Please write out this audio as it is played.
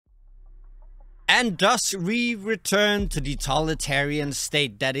And thus we return to the totalitarian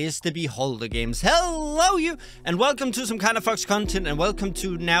state that is the Beholder games. Hello you, and welcome to some kind of Fox content, and welcome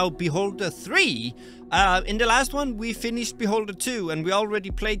to now Beholder 3. In the last one we finished Beholder 2, and we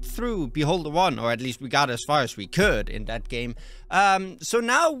already played through Beholder 1, or at least we got as far as we could in that game. So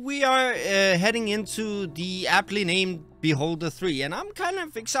now we are heading into the aptly named Beholder 3, and I'm kind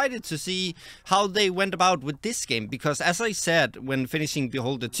of excited to see how they went about with this game, because as I said when finishing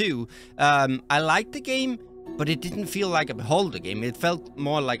Beholder 2, I liked the game, but it didn't feel like a Beholder game. It felt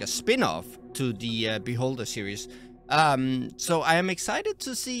more like a spin-off to the Beholder series. So I am excited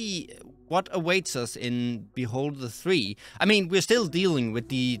to see what awaits us in Beholder 3. I mean, we're still dealing with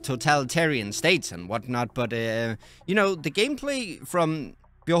the totalitarian states and whatnot, but you know, the gameplay from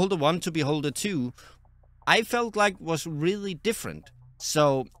Beholder 1 to Beholder 2 I felt like was really different.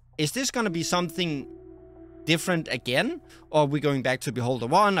 So is this going to be something different again? Or are we going back to Beholder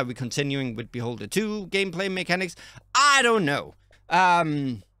 1? Are we continuing with Beholder 2 gameplay mechanics? I don't know.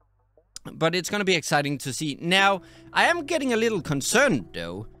 But it's going to be exciting to see. Now, I am getting a little concerned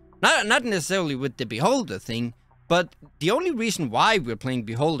though. Not necessarily with the Beholder thing, but the only reason why we're playing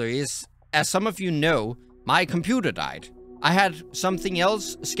Beholder is, as some of you know, my computer died. I had something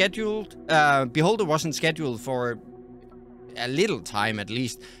else scheduled. Beholder wasn't scheduled for a little time at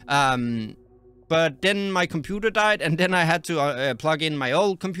least. But then my computer died, and then I had to plug in my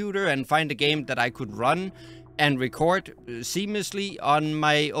old computer and find a game that I could run and record seamlessly on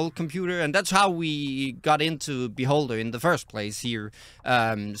my old computer. And that's how we got into Beholder in the first place here.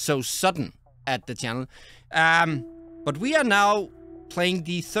 So sudden at the channel. But we are now playing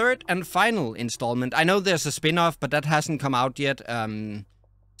the third and final installment. I know there's a spin-off, but that hasn't come out yet,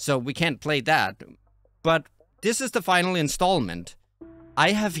 so we can't play that. But this is the final installment.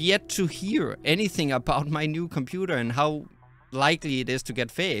 I have yet to hear anything about my new computer and how likely it is to get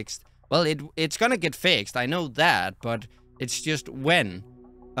fixed. Well, it's gonna get fixed, I know that, but it's just when.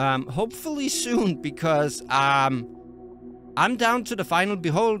 Hopefully soon, because I'm down to the final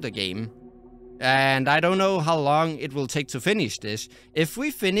Beholder game. And I don't know how long it will take to finish this. If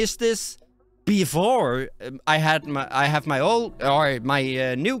we finish this before I have my old or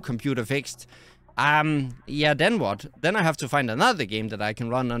my new computer fixed, yeah, then what? Then I have to find another game that I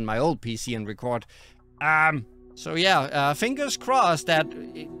can run on my old PC and record. So yeah, fingers crossed that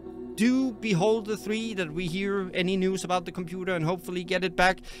do Beholder 3 that we hear any news about the computer and hopefully get it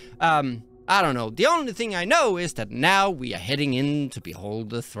back. I don't know. The only thing I know is that now we are heading into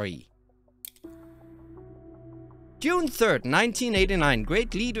Beholder 3. June 3rd, 1989,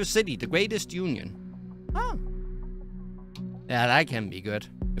 Great Leader City, the greatest union. Oh. Yeah, that can be good.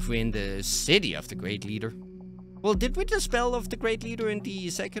 If we're in the city of the Great Leader. Well, did we dispel of the Great Leader in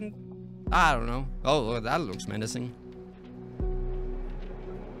the second? I don't know. Oh, that looks menacing.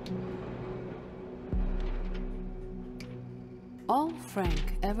 All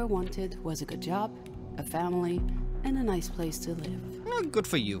Frank ever wanted was a good job, a family, and a nice place to live. Well, good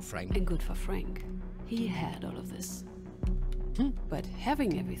for you, Frank. And good for Frank. He had all of this. But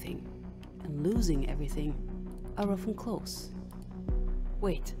having everything and losing everything are often close.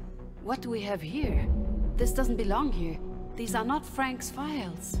 Wait, what do we have here? This doesn't belong here. These are not Frank's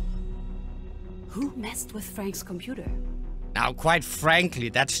files. Who messed with Frank's computer? Now, quite frankly,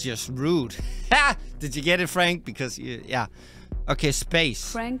 that's just rude. Ha! Did you get it, Frank? Because, yeah. Okay,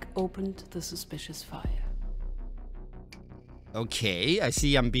 space. Frank opened the suspicious file. Okay, I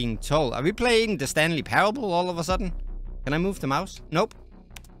see I'm being told. Are we playing the Stanley Parable all of a sudden? Can I move the mouse? Nope.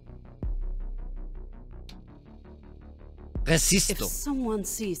 Resisto. If someone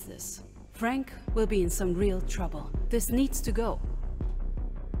sees this, Frank will be in some real trouble. This needs to go.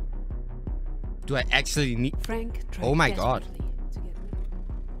 Do I actually need... Frank tried oh my god. to get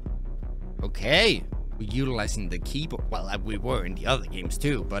rid. Okay. We're utilizing the keyboard. Well, we were in the other games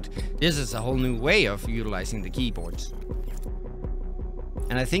too, but this is a whole new way of utilizing the keyboards.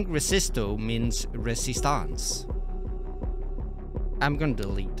 And I think resisto means resistance. I'm gonna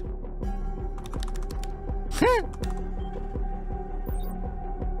delete.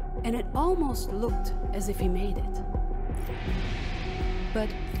 And it almost looked as if he made it. But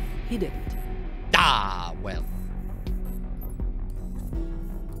he didn't. Ah, well.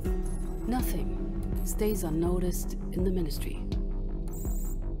 Nothing stays unnoticed in the Ministry.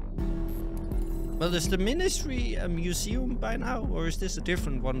 Well, is the Ministry a museum by now, or is this a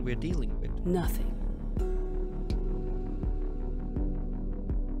different one we're dealing with? Nothing.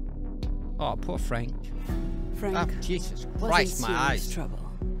 Oh, poor Frank. Frank Ah, Jesus was Christ, in my serious eyes. trouble.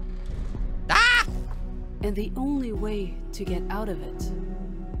 Ah! And the only way to get out of it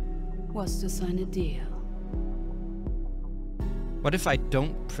was to sign a deal. What if I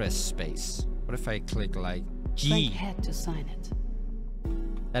don't press space? What if I click like G? Frank had to sign it.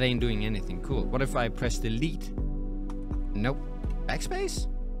 That ain't doing anything cool. What if I press delete? Nope. Backspace?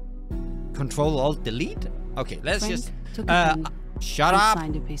 Control Alt Delete? Okay, let's Frank just took a pen shut and up.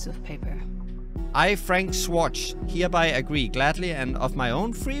 signed a piece of paper. I, Frank Schwartz, hereby agree gladly and of my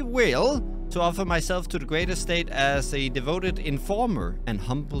own free will to offer myself to the great estate as a devoted informer and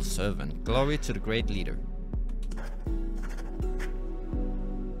humble servant. Glory to the great leader.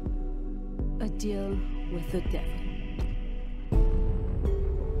 A deal with the devil.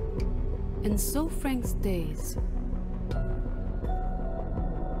 And so Frank's days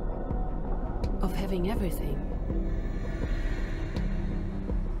of having everything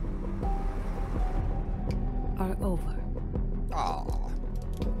are over. Aww.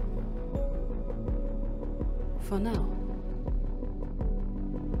 For now.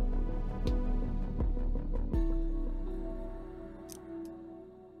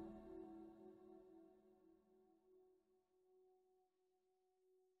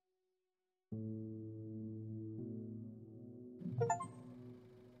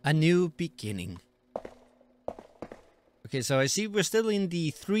 A new beginning. Okay, so I see we're still in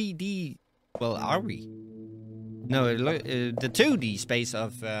the 3D. Well, are we? No, the 2D space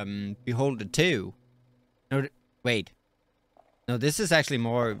of Beholder 2. No, wait. No, this is actually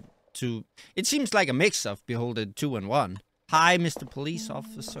more to... It seems like a mix of Beholder 2 and 1. Hi, Mr. Police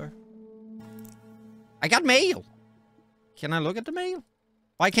Officer. I got mail. Can I look at the mail?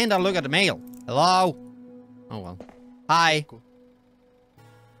 Why can't I look at the mail? Hello? Oh, well. Hi.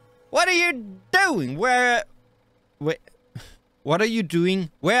 What are you doing? Where... What are you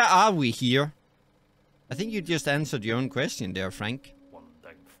doing? Where are we here? I think you just answered your own question there, Frank.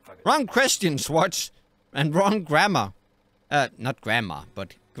 Wrong question, Schwartz. And wrong grammar. Not grammar,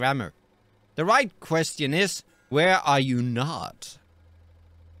 but grammar. The right question is, where are you not?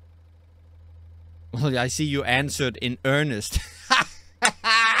 Well, I see you answered in earnest.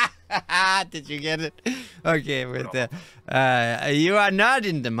 Did you get it? Okay, with you are not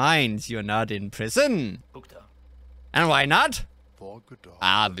in the mines, you're not in prison. And why not?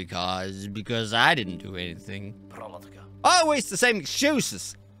 Ah, because I didn't do anything. Always the same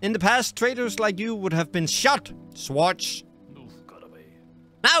excuses. In the past, traitors like you would have been shot, Schwartz.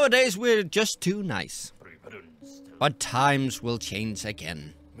 Nowadays, we're just too nice. But times will change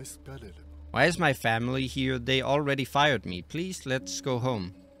again. Why is my family here? They already fired me. Please, let's go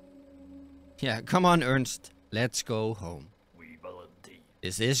home. Yeah, come on, Ernst. Let's go home.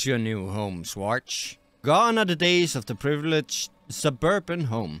 This is your new home, Schwartz. Gone are the days of the privileged suburban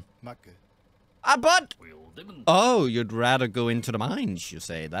home. But... Oh, you'd rather go into the mines, you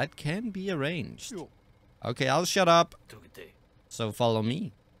say. That can be arranged. Okay, I'll shut up. So follow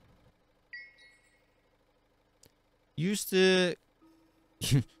me. Use the...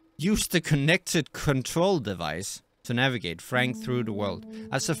 Use the connected control device to navigate Frank through the world.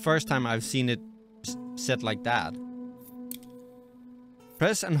 That's the first time I've seen it set like that.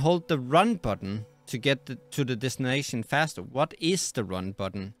 Press and hold the run button to get to the destination faster. What is the run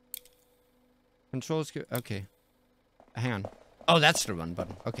button? Control skill. Okay. Hang on. Oh, that's the run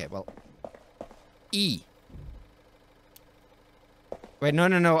button. Okay, well. E. Wait,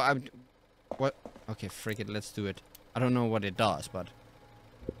 no. What? Okay, frick it. Let's do it. I don't know what it does, but...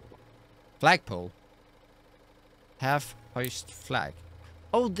 Flagpole. Half hoist flag.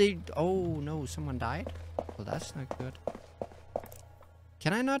 Oh, oh, no. Someone died? Well, that's not good.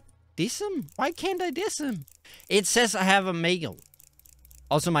 Can I not diss him? Why can't I diss him? It says I have a mail.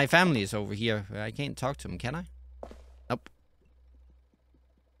 Also, my family is over here. I can't talk to him, can I? Nope.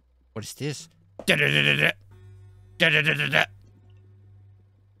 What is this?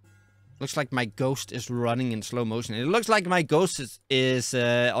 Looks like my ghost is running in slow motion. It looks like my ghost is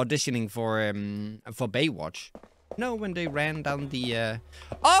auditioning for Baywatch. No, when they ran down the...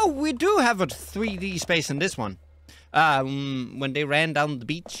 Oh, we do have a 3D space in this one. When they ran down the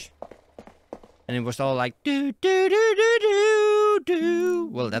beach. And it was all like... Do, do, do, do, do, do.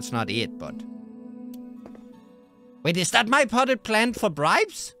 Well, that's not it, but... Wait, is that my potted plant for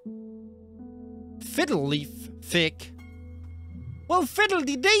bribes? Fiddle leaf fig. Well,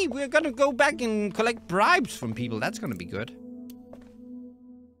 fiddle-dee-dee, we're gonna go back and collect bribes from people. That's gonna be good.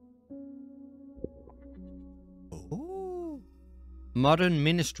 Oh. Modern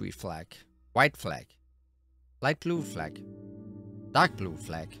ministry flag. White flag. Light blue flag. Dark blue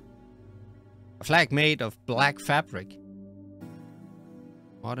flag. A flag made of black fabric.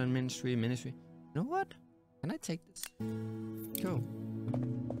 Modern ministry. You know what? Can I take this? Go.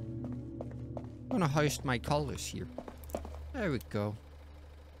 I'm gonna hoist my colors here. There we go.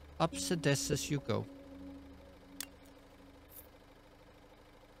 Up the as you go.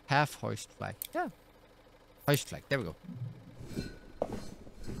 Half hoist flag. Yeah. Hoist flag. There we go.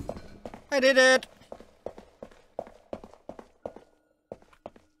 I did it!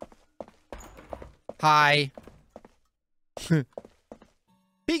 Hi.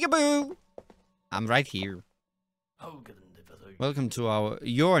 Peekaboo! I'm right here. Welcome to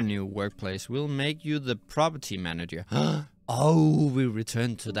your new workplace. We'll make you the property manager. Oh, we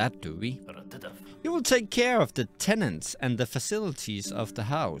return to that, do we? You will take care of the tenants and the facilities of the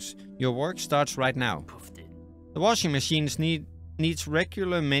house. Your work starts right now. The washing machines needs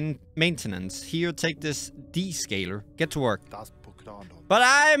regular maintenance. Here, take this descaler. Get to work. But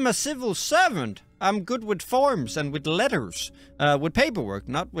I'm a civil servant. I'm good with forms and with letters. With paperwork,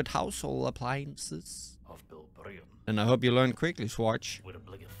 not with household appliances. And I hope you learn quickly, Schwartz.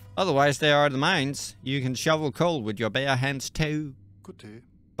 Otherwise, there are the mines. You can shovel coal with your bare hands too.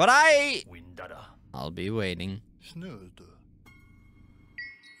 But I'll be waiting.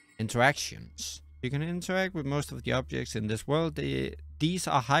 Interactions. You can interact with most of the objects in this world. These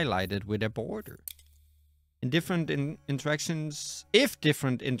are highlighted with a border. If different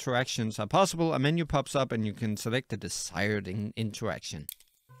interactions are possible, a menu pops up and you can select the desired interaction.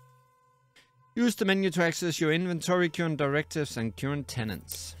 Use the menu to access your inventory, current directives, and current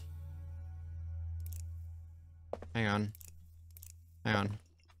tenants. Hang on.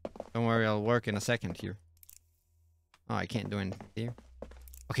 Don't worry, I'll work in a second here. Oh, I can't do anything here.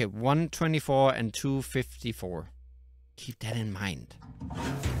 Okay, 124 and 254. Keep that in mind.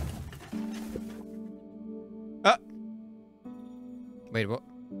 Wait, what?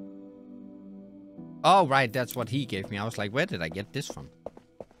 Oh, right, that's what he gave me. I was like, where did I get this from?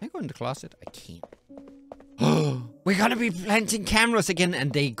 Can I go in the closet? I can't. Oh, we're gonna be planting cameras again,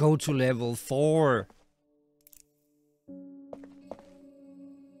 and they go to level 4.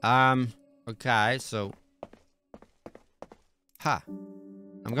 Okay, so...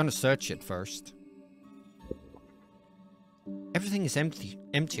 I'm gonna search it first. Everything is empty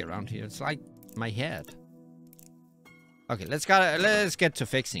around here. It's like my head. Okay, let's get to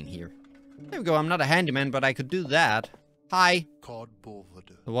fixing here. There we go. I'm not a handyman, but I could do that. Hi.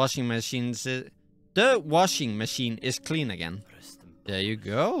 The washing machine is clean again. There you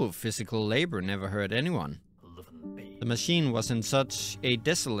go. Physical labor never hurt anyone. The machine was in such a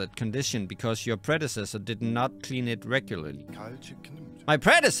desolate condition because your predecessor did not clean it regularly. My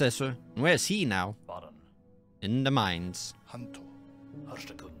predecessor? Where's he now? In the mines.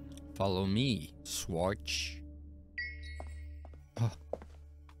 Follow me, Schwartz. Oh.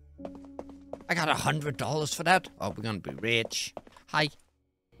 I got $100 for that. Oh, we're gonna be rich. Hi.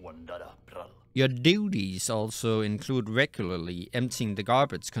 Your duties also include regularly emptying the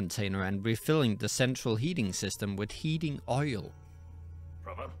garbage container and refilling the central heating system with heating oil.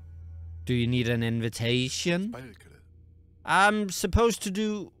 Do you need an invitation? I'm supposed to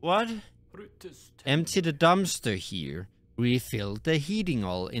do what? Empty the dumpster here. Refill the heating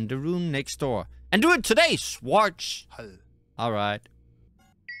oil in the room next door. And do it today, Schwartz! Alright.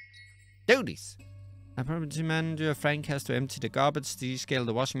 Duties. A property manager, Frank, has to empty the garbage, descale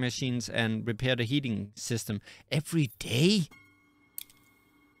the washing machines, and repair the heating system every day.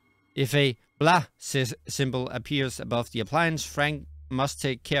 If a blah symbol appears above the appliance, Frank must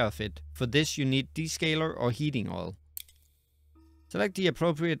take care of it. For this, you need descaler or heating oil. Select the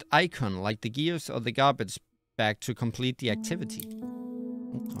appropriate icon, like the gears or the garbage bag, to complete the activity.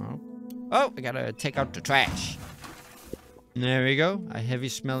 Okay. Oh, I gotta take out the trash. There we go. A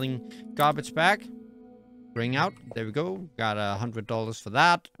heavy-smelling garbage bag. Bring out. There we go. Got $100 for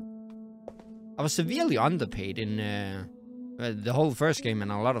that. I was severely underpaid in the whole first game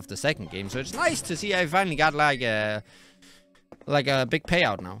and a lot of the second game, so it's nice to see I finally got like a big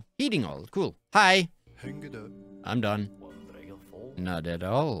payout now. Heating oil. Cool. Hi. I'm done. Not at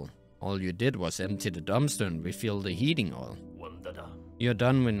all. All you did was empty the dumpster and refill the heating oil. You're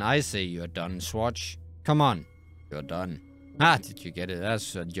done when I say you're done, Schwartz. Come on. You're done. Ah, did you get it?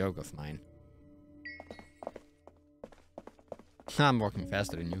 That's a joke of mine. I'm walking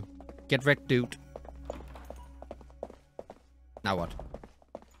faster than you. Get wrecked, dude. Now what?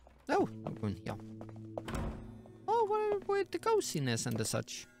 Oh, I'm going here. Oh, where the ghostiness and the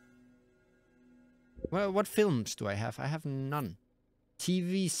such? Well, what films do I have? I have none.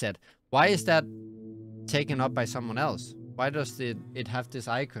 TV set. Why is that taken up by someone else? Why does it have this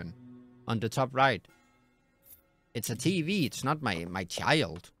icon on the top right? It's a TV. It's not my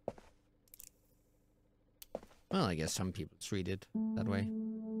child. Well, I guess some people treat it that way.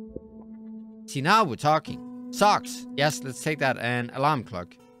 See, now we're talking. Socks. Yes, let's take that. And alarm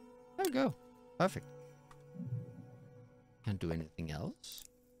clock. There we go. Perfect. Can't do anything else.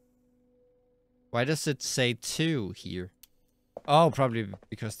 Why does it say 2 here? Oh, probably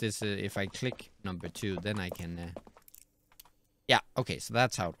because this, if I click number 2, then I can... Yeah, okay, so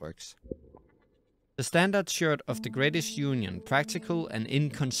that's how it works. The standard shirt of the greatest union, practical and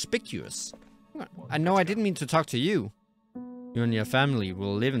inconspicuous. I know I didn't mean to talk to you. You and your family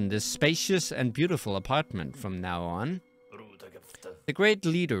will live in this spacious and beautiful apartment from now on. The great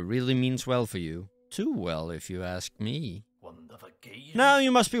leader really means well for you. Too well, if you ask me. Now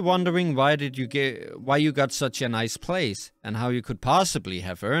you must be wondering why you got such a nice place, and how you could possibly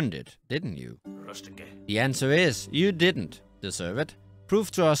have earned it, didn't you? The answer is, you didn't deserve it.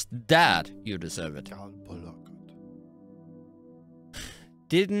 Prove to us that you deserve it.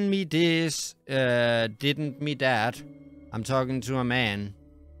 Didn't me this, didn't me that. I'm talking to a man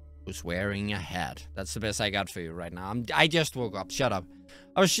who's wearing a hat. That's the best I got for you right now. I just woke up, shut up.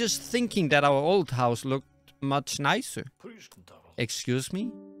 I was just thinking that our old house looked much nicer. Excuse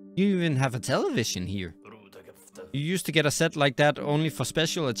me? You even have a television here. You used to get a set like that only for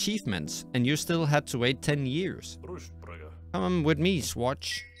special achievements, and you still had to wait 10 years. Come with me,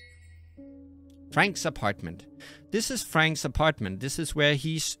 Swatch. Frank's apartment. This is Frank's apartment. This is where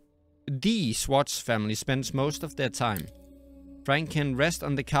the Swatch family spends most of their time. Frank can rest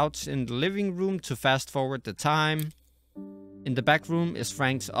on the couch in the living room to fast forward the time. In the back room is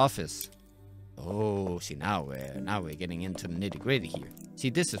Frank's office. Oh, see, now we're getting into the nitty-gritty here. See,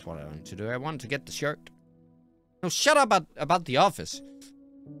 this is what I want to do. I want to get the shirt. No, shut up about the office.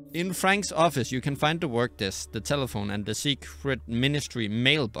 In Frank's office, you can find the work desk, the telephone, and the secret ministry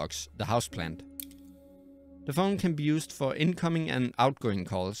mailbox, the houseplant. The phone can be used for incoming and outgoing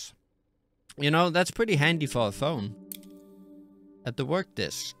calls. You know, that's pretty handy for a phone. At the work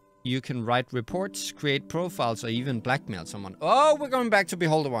desk, you can write reports, create profiles, or even blackmail someone. Oh, we're going back to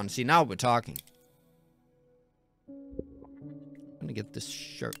Beholder 1. See, now we're talking. I'm gonna get this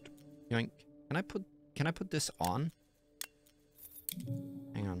shirt. Yoink. Can I put this on?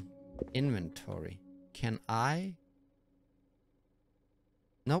 Hang on. Inventory. Can I?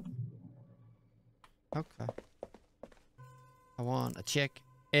 Nope. Okay. I want to check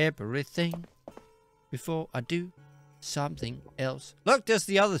everything before I do something else. Look, there's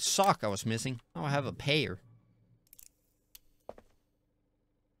the other sock I was missing. Now I have a pair.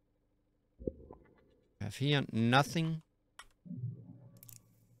 I have here nothing.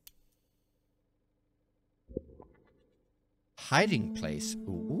 Hiding place.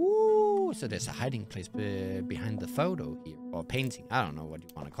 Ooh, so there's a hiding place behind the photo here. Or painting. I don't know what you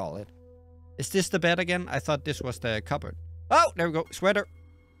want to call it. Is this the bed again? I thought this was the cupboard. Oh, there we go. Sweater.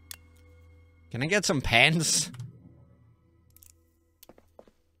 Can I get some pants?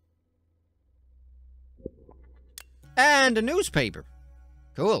 And a newspaper.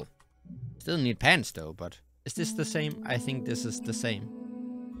 Cool. Still need pants though, but is this the same? I think this is the same.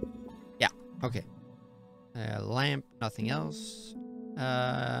 Yeah, okay. Lamp, nothing else.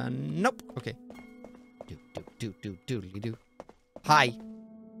 Nope. Okay. Do. Hi.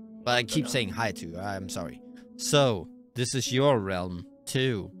 But I keep saying hi to you. I'm sorry. So, this is your realm,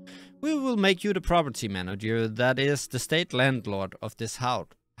 too. We will make you the property manager, that is, the state landlord of this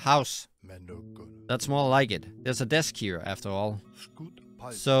house. That's more like it. There's a desk here, after all.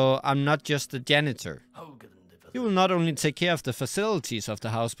 So, I'm not just the janitor. You will not only take care of the facilities of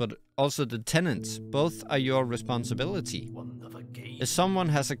the house, but also the tenants. Both are your responsibility. If someone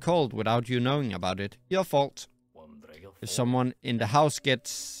has a cold without you knowing about it, your fault. If someone in the house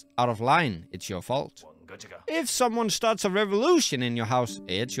gets out of line, it's your fault. If someone starts a revolution in your house,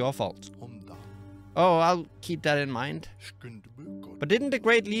 it's your fault. Oh, I'll keep that in mind. But didn't the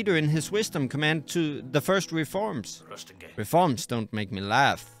great leader in his wisdom command to the first reforms? Reforms don't make me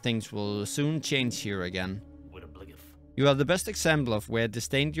laugh. Things will soon change here again. You are the best example of where this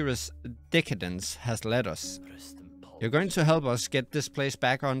dangerous decadence has led us. You're going to help us get this place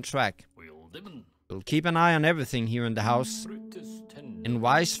back on track. We'll keep an eye on everything here in the house. In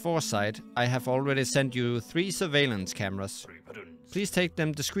wise foresight, I have already sent you 3 surveillance cameras. Please take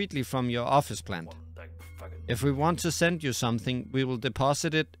them discreetly from your office plant. If we want to send you something, we will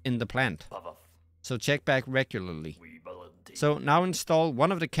deposit it in the plant. So check back regularly. So now install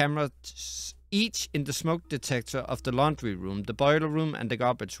one of the cameras each in the smoke detector of the laundry room, the boiler room, and the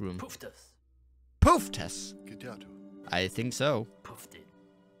garbage room. Pooftas! I think so.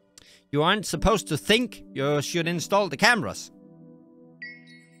 You aren't supposed to think, you should install the cameras.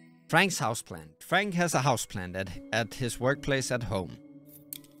 Frank's houseplant. Frank has a houseplant at his workplace at home.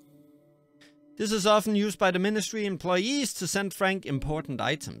 This is often used by the ministry employees to send Frank important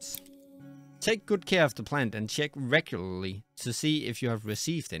items. Take good care of the plant and check regularly to see if you have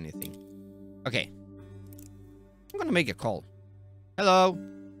received anything. Okay. I'm gonna make a call. Hello.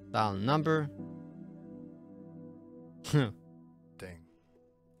 Dial number.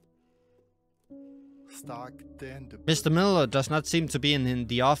 Mr. Miller does not seem to be in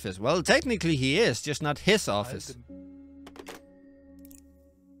the office. Well, technically he is, just not his office.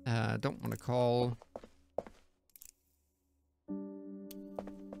 Don't want to call.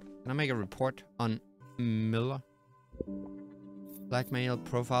 Can I make a report on Miller? Blackmail,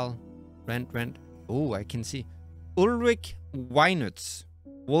 profile, rent. Oh, I can see. Ulrich Weinutz,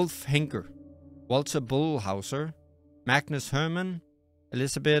 Wolf Henker, Walter Bullhauser, Magnus Hermann,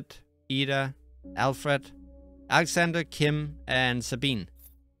 Elizabeth, Ida, Alfred, Alexander, Kim, and Sabine.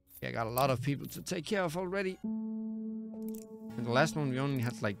 Yeah, I got a lot of people to take care of already. And the last one we only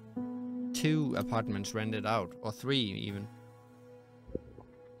had like 2 apartments rented out, or 3 even.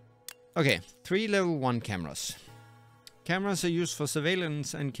 Okay, 3 level 1 cameras. Cameras are used for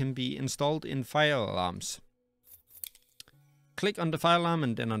surveillance and can be installed in fire alarms. Click on the fire alarm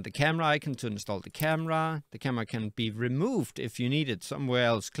and then on the camera icon to install the camera. The camera can be removed if you need it somewhere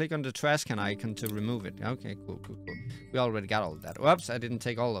else. Click on the trash can icon to remove it. Okay, cool. We already got all of that. Oops, I didn't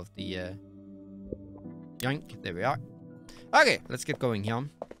take all of the yoink. There we are. Okay, let's get going here.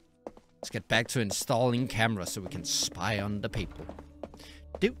 Let's get back to installing cameras so we can spy on the people.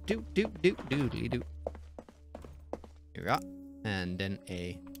 Do. Here we are. And then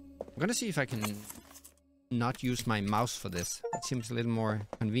I'm gonna see if I can not use my mouse for this. It seems a little more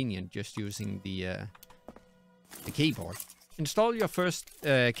convenient just using the keyboard. Install your first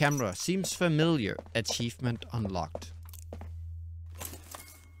camera. Seems familiar. Achievement unlocked.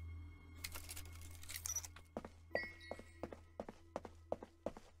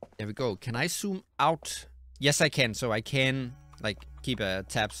 There we go. Can I zoom out? Yes, I can. So I can like keep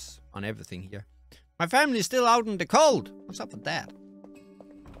tabs on everything here. My family's still out in the cold. What's up with that?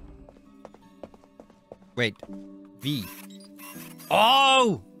 Wait. V.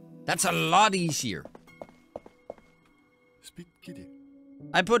 Oh! That's a lot easier.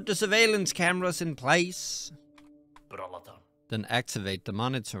 I put the surveillance cameras in place. Then activate the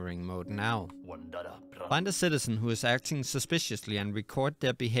monitoring mode now. Find a citizen who is acting suspiciously and record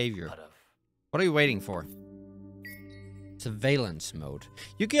their behavior. What are you waiting for? Surveillance mode.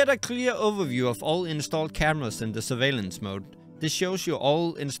 You get a clear overview of all installed cameras in the surveillance mode. This shows you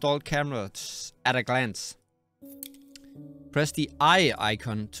all installed cameras at a glance. Press the eye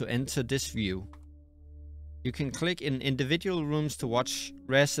icon to enter this view. You can click in individual rooms to watch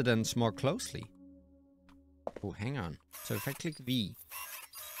residents more closely. Oh, hang on. So if I click V,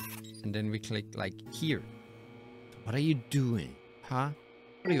 and then we click like here. What are you doing? Huh?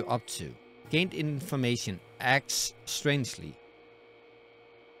 What are you up to? Gained information. Acts strangely.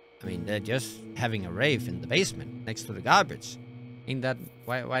 I mean, they're just having a rave in the basement next to the garbage. Ain't that...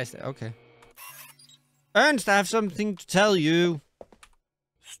 Why is that? Okay. Ernst, I have something to tell you.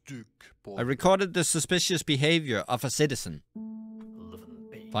 I recorded the suspicious behavior of a citizen.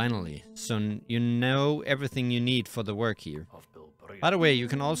 Finally, so you know everything you need for the work here. By the way, you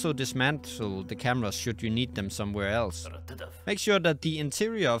can also dismantle the cameras should you need them somewhere else. Make sure that the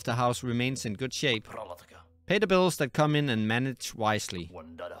interior of the house remains in good shape. Pay the bills that come in and manage wisely.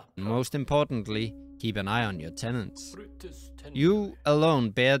 And most importantly, keep an eye on your tenants. You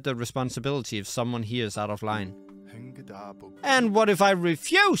alone bear the responsibility if someone here is out of line. And what if I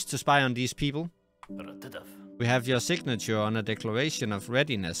refuse to spy on these people? We have your signature on a declaration of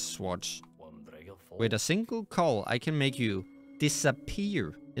readiness, Schwartz. With a single call, I can make you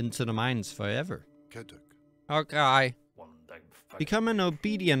disappear into the mines forever. Okay. Become an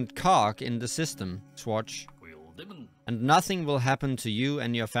obedient cog in the system, Schwartz. And nothing will happen to you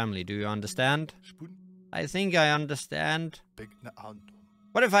and your family, do you understand? I think I understand.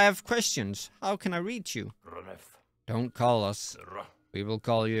 What if I have questions? How can I reach you? Don't call us. We will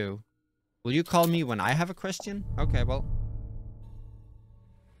call you. Will you call me when I have a question? Okay, well.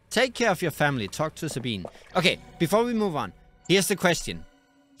 Take care of your family. Talk to Sabine. Okay, before we move on, here's the question.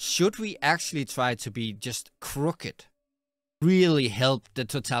 Should we actually try to be just crooked? Really help the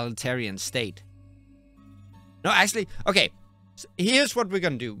totalitarian state? No, actually, okay. So here's what we're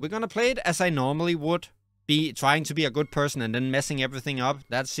gonna do. We're gonna play it as I normally would. Be trying to be a good person and then messing everything up.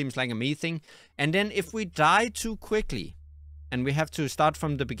 That seems like a me thing. And then if we die too quickly, and we have to start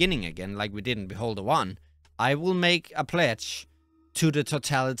from the beginning again, like we did in Beholder 1, I will make a pledge to the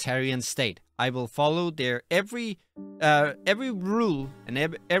totalitarian state. I will follow their every rule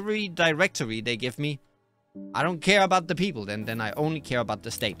and every directory they give me. I don't care about the people, then I only care about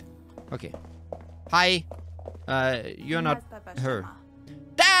the state. Okay. Hi. You're not her.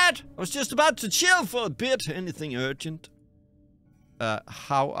 Dad! I was just about to chill for a bit. Anything urgent?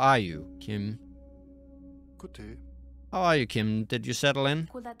 How are you, Kim? How are you, Kim? Did you settle in?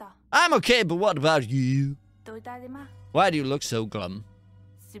 I'm okay, but what about you? Why do you look so glum?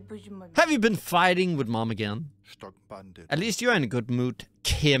 Have you been fighting with Mom again? Stockbandet. At least you're in a good mood,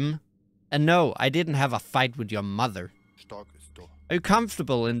 Kim. And no, I didn't have a fight with your mother. Stockstå. Are you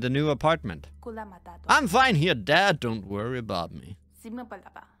comfortable in the new apartment? I'm fine here, Dad. Don't worry about me.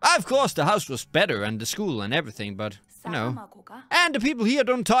 Of course, the house was better and the school and everything, but, you know. And the people here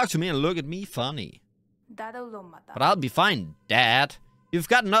don't talk to me and look at me funny. But I'll be fine, Dad. You've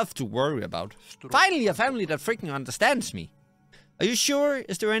got enough to worry about. Finally, a family that freaking understands me. Are you sure?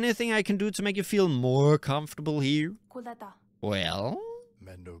 Is there anything I can do to make you feel more comfortable here? Well,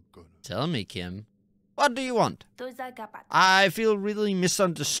 tell me, Kim. What do you want? I feel really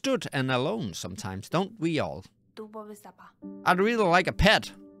misunderstood and alone sometimes, don't we all? I'd really like a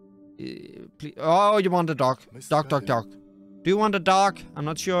pet. Please. Oh, you want a dog. Dog. Do you want a dog? I'm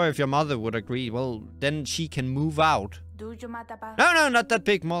not sure if your mother would agree. Well, then she can move out. No, not that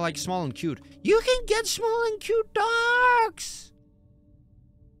big. More like small and cute. You can get small and cute dogs.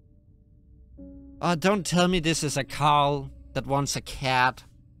 Oh, don't tell me this is a Carl that wants a cat.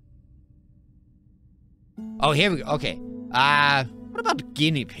 Oh, here we go. Okay. What about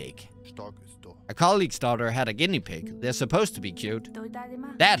guinea pig? A colleague's daughter had a guinea pig. They're supposed to be cute.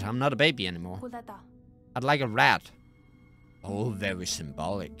 Dad, I'm not a baby anymore. I'd like a rat. Oh, very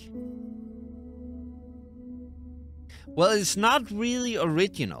symbolic. Well, it's not really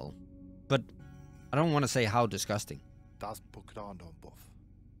original, but I don't want to say how disgusting.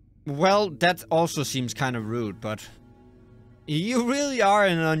 Well, that also seems kind of rude, but you really are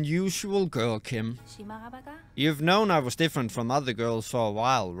an unusual girl, Kim. You've known I was different from other girls for a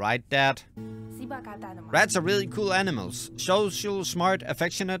while, right, Dad? Rats are really cool animals. Social, smart,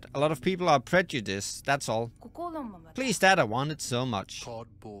 affectionate. A lot of people are prejudiced, that's all. Please, Dad, I want it so much.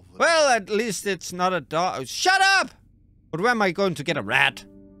 Well, at least it's not a dog. Shut up! But where am I going to get a rat?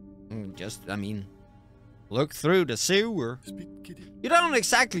 Look through the sewer. You don't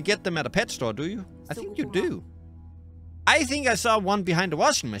exactly get them at a pet store, do you? I think you do. I think I saw one behind the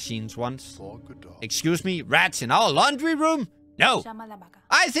washing machines once. Excuse me, rats in our laundry room? No.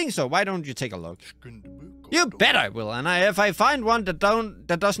 I think so. Why don't you take a look? You bet I will. And if I find one that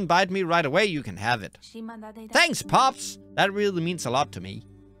doesn't bite me right away, you can have it. Thanks, Pops. That really means a lot to me.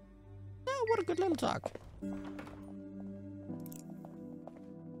 Oh, what a good little talk.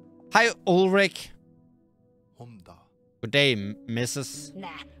 Hi, Ulrich. Good day, Mrs.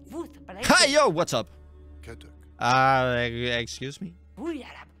 Hi, yo, what's up? Excuse me?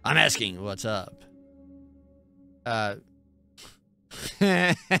 I'm asking what's up. I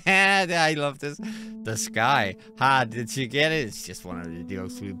love this. The sky. Ha, did you get it? It's just one of the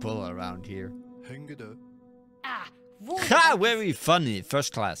jokes we pull around here. Ha, very funny.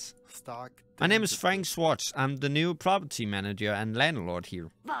 First class. My name is Frank Schwartz. I'm the new property manager and landlord here.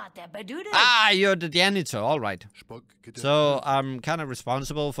 You're the janitor, alright. So, I'm kind of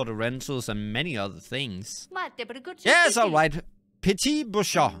responsible for the rentals and many other things. Yes, alright. Petit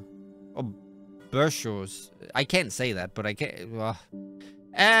bourgeois. Or bourgeois. I can't say that, but I can.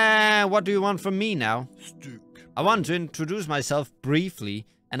 What do you want from me now? I want to introduce myself briefly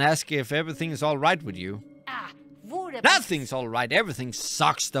and ask if everything is alright with you. Nothing's alright, everything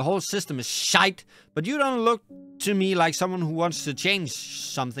sucks, the whole system is shite, but you don't look to me like someone who wants to change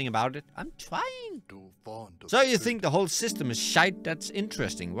something about it. I'm trying. So you think the whole system is shite? That's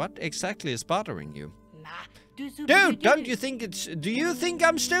interesting. What exactly is bothering you? Dude, don't you think it's... Do you think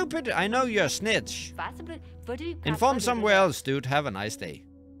I'm stupid? I know you're a snitch. Inform somewhere else, dude. Have a nice day.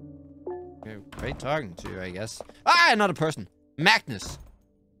 Great talking to you, I guess. Another person. Magnus.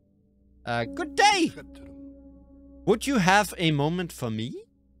 Good day. Would you have a moment for me?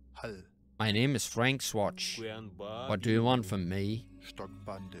 My name is Frank Schwartz. What do you want from me?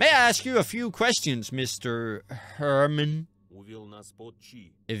 May I ask you a few questions, Mr. Herman?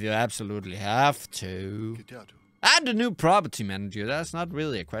 If you absolutely have to. I'm the new property manager. That's not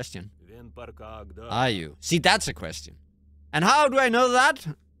really a question. Are you? See, that's a question. And how do I know that?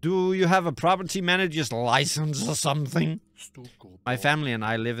 Do you have a property manager's license or something? My family and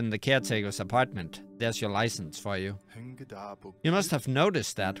I live in the caretaker's apartment. There's your license for you. You must have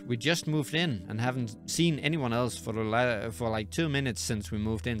noticed that. We just moved in and haven't seen anyone else for like 2 minutes since we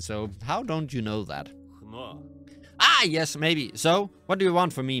moved in, so how don't you know that? Yes, maybe. So, what do you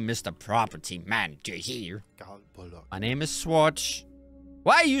want from me, Mr. Property Manager here? My name is Schwartz.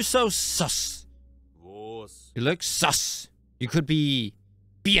 Why are you so sus? You look sus. You could be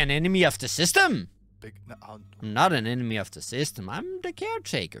an enemy of the system. I'm not an enemy of the system. I'm the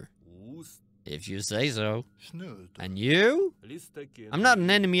caretaker. If you say so. And you? I'm not an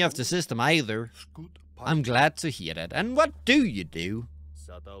enemy of the system either. I'm glad to hear that. And what do you do?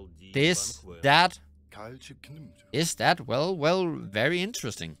 This, that, Is that? Well, very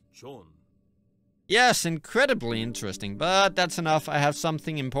interesting. Yes, incredibly interesting, but that's enough. I have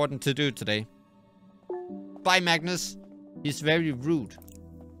something important to do today. Bye, Magnus. He's very rude.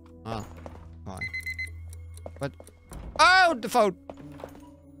 Oh, bye. What? Oh, the phone!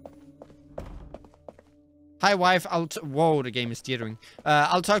 Hi, wife. Whoa, the game is jittering.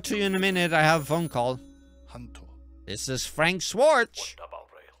 I'll talk to you in a minute. I have a phone call. This is Frank Schwartz.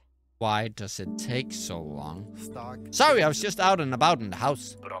 Why does it take so long? Sorry, I was just out and about in the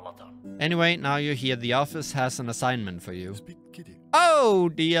house. Anyway, now you're here. The office has an assignment for you. Oh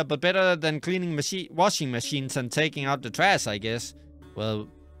dear, but better than cleaning washing machines and taking out the trash, I guess. Well,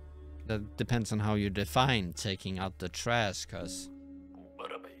 that depends on how you define taking out the trash, cuz...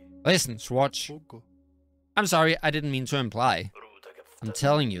 Listen, Schwartz. I'm sorry, I didn't mean to imply. I'm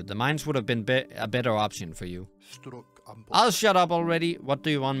telling you, the mines would have been a better option for you. I'll shut up already. What do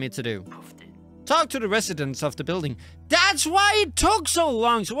you want me to do? Talk to the residents of the building. That's why it took so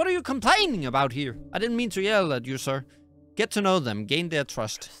long. So what are you complaining about here? I didn't mean to yell at you, sir. Get to know them. Gain their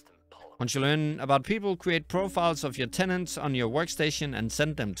trust. Once you learn about people, create profiles of your tenants on your workstation and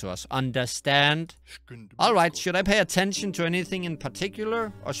send them to us. Understand? Alright, should I pay attention to anything in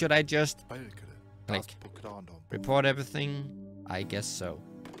particular? Or should I just... click. Report everything? I guess so.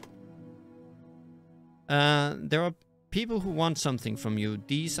 There are people who want something from you.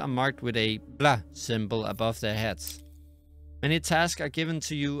 These are marked with a blah symbol above their heads. Many tasks are given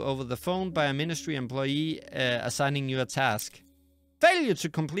to you over the phone by a ministry employee assigning you a task. Failure to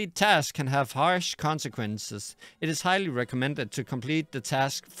complete tasks can have harsh consequences. It is highly recommended to complete the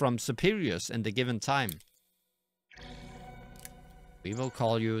task from superiors in the given time. We will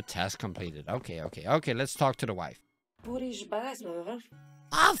call you task completed. Okay, let's talk to the wife.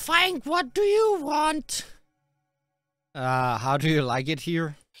 Ah, Frank, what do you want? How do you like it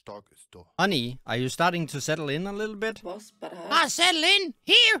here? Honey, are you starting to settle in a little bit? Settle in?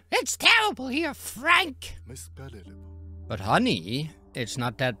 Here? It's terrible here, Frank. But honey, it's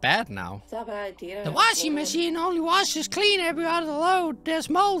not that bad now. The washing machine only washes clean every other load. There's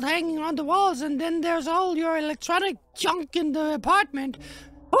mold hanging on the walls, and then there's all your electronic junk in the apartment.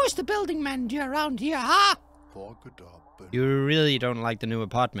 Who's the building manager around here, huh? You really don't like the new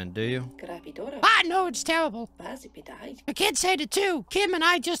apartment, do you? No, it's terrible. The kids hate it too. Kim and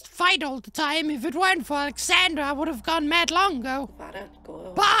I just fight all the time. If it weren't for Alexander, I would have gone mad long ago.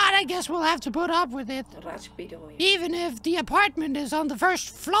 But I guess we'll have to put up with it. Even if the apartment is on the first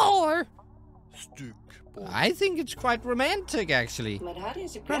floor. I think it's quite romantic, actually.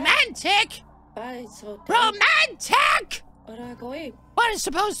 Romantic? Romantic! What is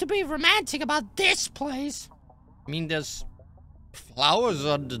supposed to be romantic about this place? I mean, there's flowers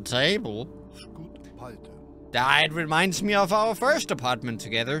on the table. It reminds me of our first apartment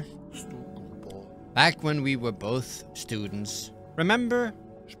together. Back when we were both students. Remember?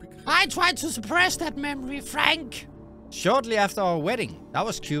 I tried to suppress that memory, Frank. Shortly after our wedding. That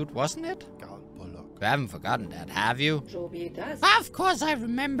was cute, wasn't it? You haven't forgotten that, have you? Of course I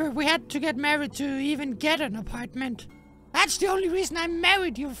remember. We had to get married to even get an apartment. That's the only reason I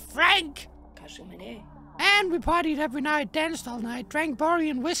married you, Frank. And we partied every night, danced all night, drank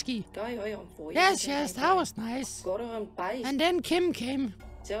Borean whiskey. Yes, that was nice. And then Kim came.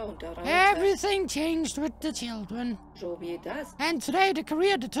 Everything changed with the children. And today the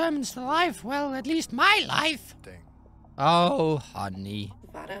career determines the life. Well, at least my life. Oh, honey.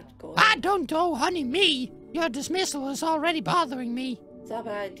 Don't honey me. Your dismissal is already bothering me.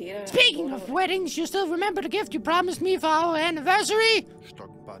 Speaking of weddings, you still remember the gift you promised me for our anniversary?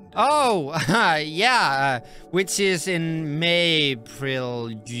 Oh, yeah, which is in May, April,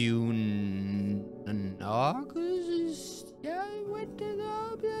 June, and August? Yeah,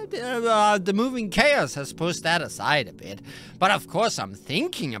 the moving chaos has pushed that aside a bit. But of course I'm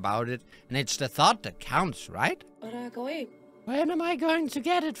thinking about it, and it's the thought that counts, right? When am I going to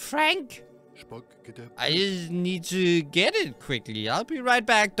get it, Frank? I just need to get it quickly. I'll be right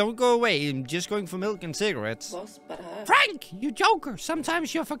back. Don't go away. I'm just going for milk and cigarettes. Frank, you joker.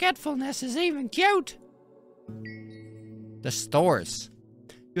 Sometimes your forgetfulness is even cute. The stores.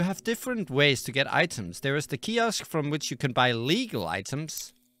 You have different ways to get items. There is the kiosk from which you can buy legal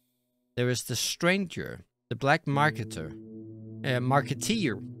items. There is the stranger, the black marketeer,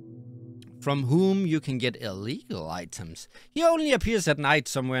 from whom you can get illegal items. He only appears at night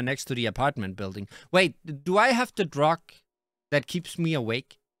somewhere next to the apartment building. Wait, do I have the drug that keeps me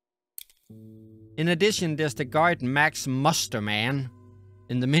awake? In addition, there's the guard Max Musterman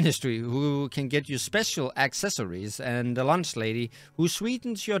in the ministry who can get you special accessories, and the lunch lady who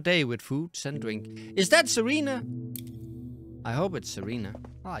sweetens your day with foods and drink. Is that Serena? I hope it's Serena.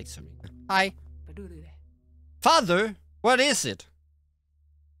 I like Serena. Hi. Father, what is it?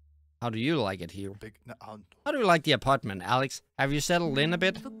 How do you like it here? How do you like the apartment, Alex? Have you settled in a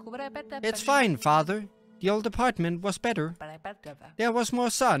bit? It's fine, Father. The old apartment was better. There was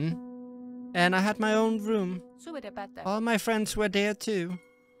more sun. And I had my own room. All my friends were there too.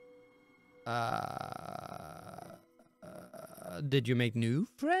 Did you make new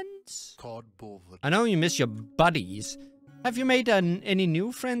friends? I know you miss your buddies. Have you made any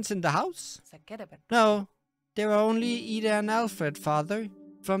new friends in the house? No. There are only Ida and Alfred, Father.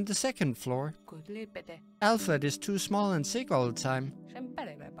 From the second floor. Alfred is too small and sick all the time.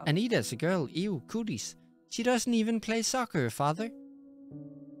 And Ida's a girl. Ew, cooties. She doesn't even play soccer, Father.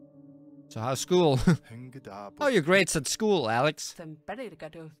 So how's school? How are your grades at school, Alex?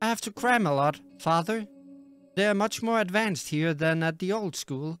 I have to cram a lot, Father. They're much more advanced here than at the old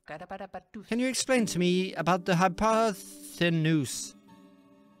school. Can you explain to me about the hypotenuse?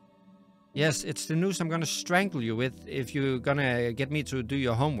 Yes, it's the noose I'm gonna strangle you with if you're gonna get me to do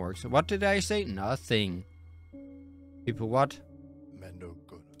your homework. So what did I say? Nothing. People, what?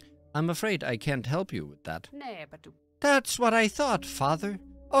 I'm afraid I can't help you with that. That's what I thought, Father.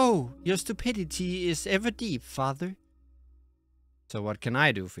 Oh, your stupidity is ever deep, Father. So what can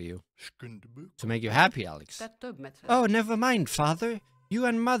I do for you? To make you happy, Alex? Oh, never mind, Father. You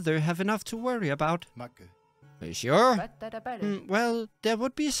and Mother have enough to worry about. Are you sure? Well, there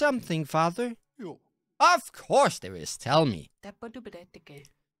would be something, Father. Of course there is, tell me.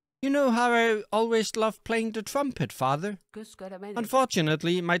 You know how I always loved playing the trumpet, Father?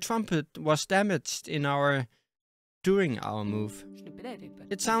 Unfortunately, my trumpet was damaged during our move.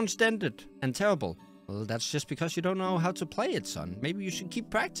 It sounds dented and terrible. Well, that's just because you don't know how to play it, son. Maybe you should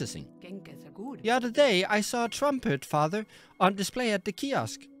keep practicing. The other day, I saw a trumpet, Father, on display at the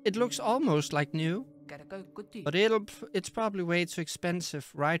kiosk. It looks almost like new. But it's probably way too expensive,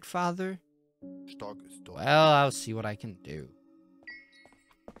 right, Father? Well, I'll see what I can do.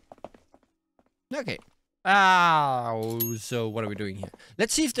 Okay. So what are we doing here?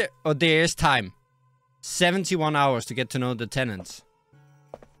 Let's see if there is time. 71 hours to get to know the tenants.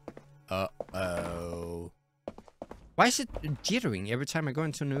 Uh-oh. Why is it jittering every time I go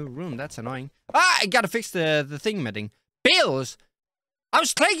into a new room? That's annoying. Ah, I gotta fix the thing. Bills! I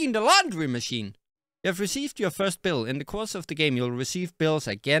was clicking the laundry machine. You have received your first bill. In the course of the game, you'll receive bills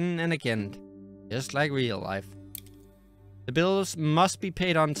again and again. Just like real life. The bills must be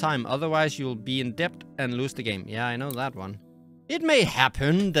paid on time, otherwise you'll be in debt and lose the game. Yeah, I know that one. It may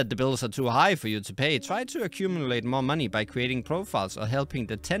happen that the bills are too high for you to pay. Try to accumulate more money by creating profiles or helping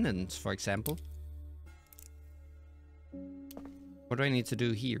the tenants, for example. What do I need to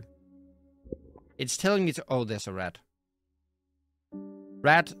do here? It's telling me to... Oh, there's a rat.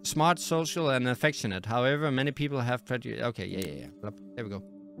 Rat, smart, social, and affectionate. However, many people have prejudice. Okay, yeah. There we go.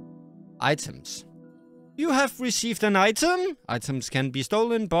 Items. You have received an item. Items can be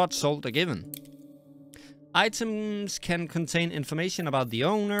stolen, bought, sold, or given. Items can contain information about the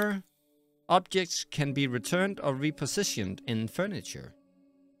owner. Objects can be returned or repositioned in furniture.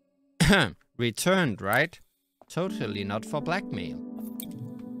 Returned, right? Totally not for blackmail.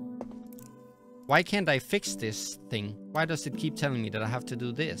 Why can't I fix this thing? Why does it keep telling me that I have to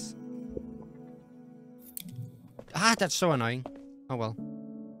do this? Ah, that's so annoying. Oh well.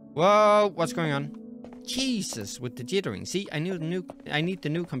 Whoa, what's going on? Jesus, with the jittering. See, I need the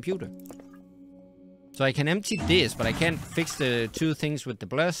new computer. So I can empty this, but I can't fix the two things with the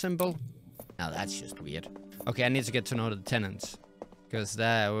blur symbol. Now that's just weird. Okay, I need to get to know the tenants. Because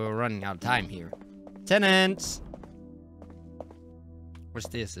we're running out of time here. Tenants! What's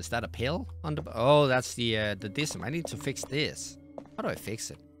this? Is that a pill on the... Oh, that's the DSM. I need to fix this. How do I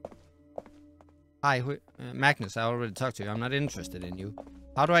fix it? Hi, Magnus, I already talked to you. I'm not interested in you.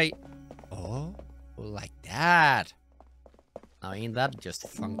 How do I... Oh, like that. Now, ain't that just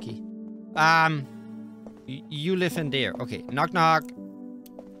funky? You live in there. Okay, knock knock.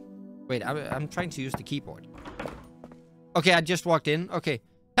 Wait, I'm trying to use the keyboard. Okay, I just walked in. Okay.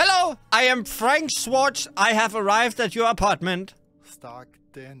 Hello, I am Frank Schwartz. I have arrived at your apartment. I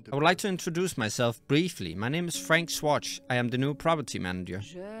would like to introduce myself briefly. My name is Frank Schwartz. I am the new property manager.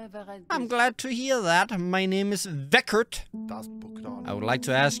 I'm glad to hear that. My name is Weckert. I would like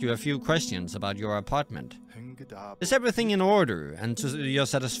to ask you a few questions about your apartment. Is everything in order and to your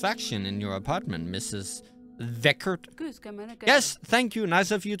satisfaction in your apartment, Mrs. Weckert? Yes, thank you.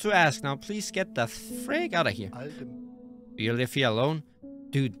 Nice of you to ask. Now please get the frig out of here. Do you live here alone?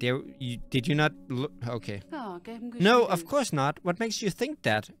 Dude, did you not look? Okay. No, of course not. What makes you think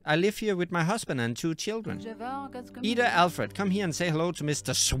that? I live here with my husband and 2 children. Ida, Alfred, come here and say hello to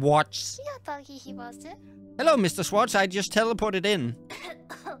Mr. Schwartz. Hello, Mr. Schwartz. I just teleported in.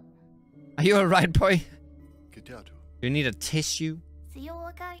 Are you alright, boy? Do you need a tissue?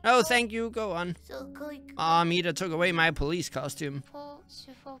 Oh, thank you. Go on. Mita took away my police costume.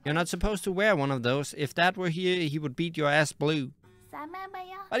 You're not supposed to wear one of those. If Dad were here, he would beat your ass blue.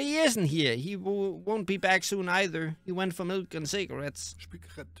 But he isn't here. He won't be back soon either. He went for milk and cigarettes.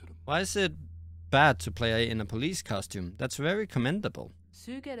 Why is it bad to play in a police costume? That's very commendable.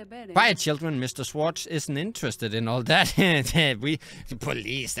 Quiet, children. Mr. Schwartz isn't interested in all that.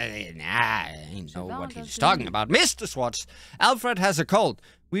 Police, I know what he's talking about. Mr. Schwartz, Alfred has a cold.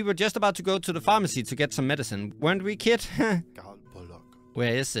 We were just about to go to the pharmacy to get some medicine. Weren't we, kid?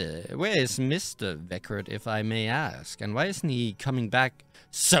 Where is Mr. Veckert, if I may ask? And why isn't he coming back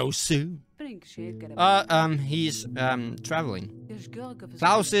so soon? He's traveling.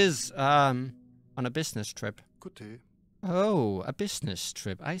 Klaus is on a business trip. Oh, a business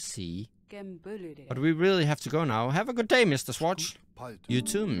trip, I see. But we really have to go now. Have a good day, Mr. Schwartz. You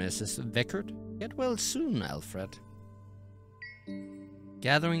too, Mrs. Veckert. Get well soon, Alfred.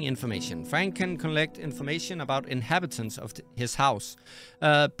 Gathering information. Frank can collect information about inhabitants of his house,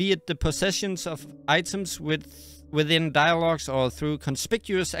 be it the possessions of items within dialogues or through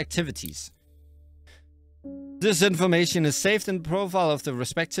conspicuous activities. This information is saved in the profile of the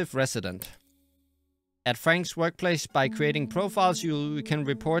respective resident. At Frank's workplace, by creating profiles, you can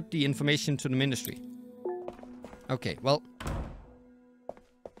report the information to the ministry. Okay, well.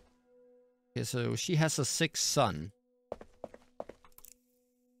 Okay, so she has a sick son.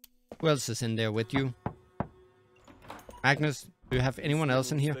 Who else is in there with you? Magnus, do you have anyone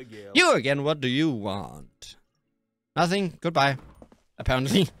else in here? You again, what do you want? Nothing, goodbye.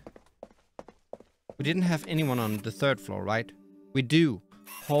 Apparently. We didn't have anyone on the 3rd floor, right? We do.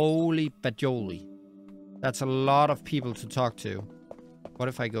 Holy bajoli. That's a lot of people to talk to. What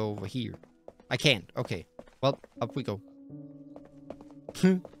if I go over here? I can't. Okay. Well, up we go.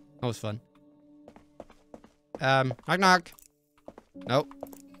 That was fun. Knock knock. Nope.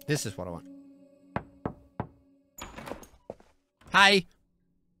 This is what I want. Hi.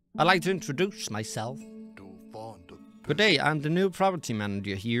 I'd like to introduce myself. Good day. I'm the new property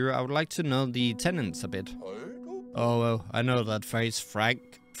manager here. I would like to know the tenants a bit. Oh, well, I know that face,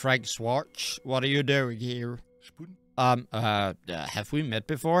 Frank Schwartz. What are you doing here? Have we met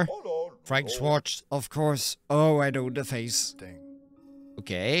before? Frank Schwartz, of course. Oh, I know the face.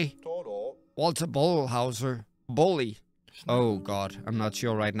 Okay. Walter Bullhauser. Bully. Oh, God, I'm not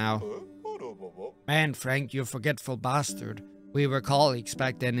sure right now. Man, Frank, you forgetful bastard. We were colleagues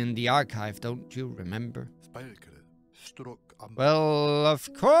back then in the archive, don't you remember? Well,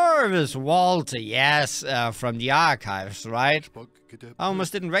 of course, Walter, yes, from the archives, right? I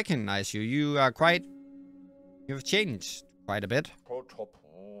almost didn't recognize you. You've changed quite a bit.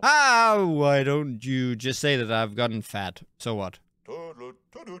 Why don't you just say that I've gotten fat? So what?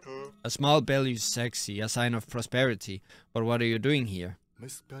 A small belly is sexy, a sign of prosperity. But what are you doing here?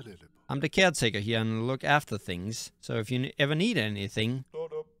 I'm the caretaker here and look after things. So if you ever need anything...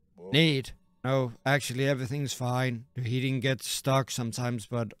 Need? No, actually everything's fine. The heating gets stuck sometimes,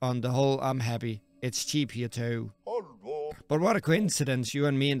 but on the whole, I'm happy. It's cheap here too. But what a coincidence, you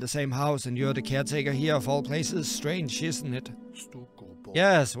and me in the same house and you're the caretaker here of all places. Strange, isn't it?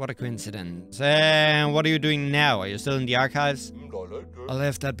 Yes, what a coincidence. And what are you doing now? Are you still in the archives? I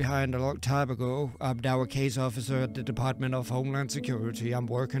left that behind a long time ago. I'm now a case officer at the Department of Homeland Security. I'm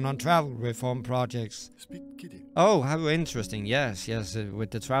working on travel reform projects. Oh, how interesting. Yes,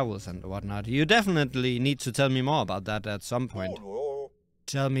 with the travels and whatnot. You definitely need to tell me more about that at some point.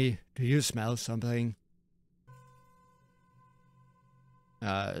 Tell me, do you smell something?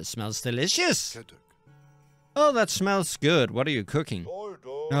 Smells delicious. Oh, that smells good. What are you cooking?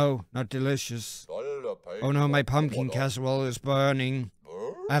 No, not delicious. Oh no, my pumpkin casserole is burning.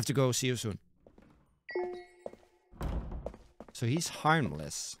 I have to go. See you soon. So he's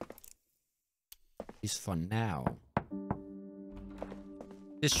harmless. He's for now.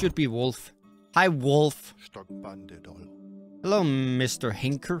 This should be Wolf. Hi, Wolf. Hello, Mr.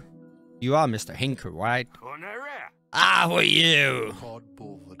 Hinker. You are Mr. Hinker, right? Who are you?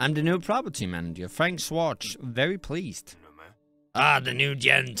 I'm the new property manager, Frank Schwartz. Very pleased. The new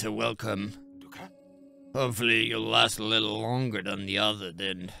janitor, welcome. Hopefully you'll last a little longer than the other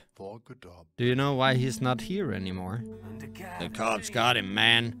did. Do you know why he's not here anymore? The cops got him,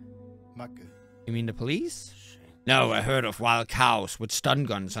 man. You mean the police? No, I heard of wild cows with stun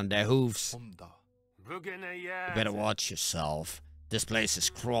guns on their hooves. You better watch yourself. This place is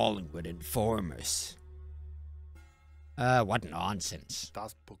crawling with informers. What nonsense.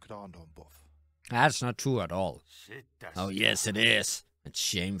 That's not true at all. Oh, yes, it is. It's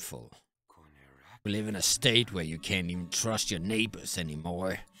shameful. We live in a state where you can't even trust your neighbors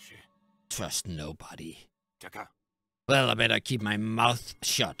anymore. Trust nobody. Well, I better keep my mouth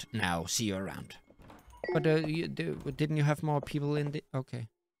shut now. See you around. But didn't you have more people in the... Okay.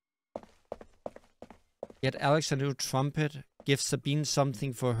 Get Alex a new trumpet. Give Sabine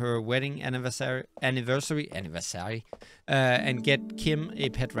something for her wedding anniversary. And get Kim a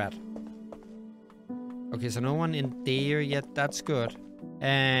pet rat. Okay, so no one in there yet. That's good.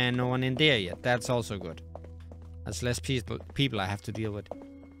 And no one in there yet. That's also good. That's less people I have to deal with.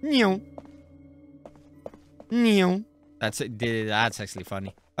 Meow. Meow. That's actually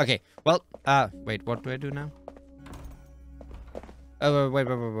funny. Okay, well, wait, what do I do now? Oh, wait.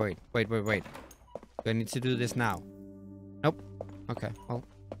 Do I need to do this now? Nope. Okay, well.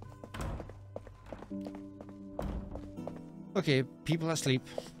 Okay, people are asleep.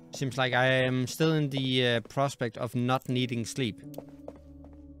 Seems like I am still in the prospect of not needing sleep.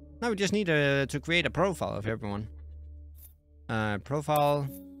 Now we just need to create a profile of everyone. Profile.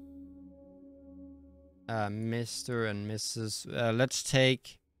 Mr. and Mrs. Let's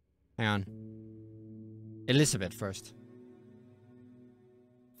take... Hang on. Elizabeth first.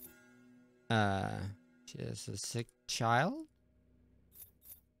 She has a sick child.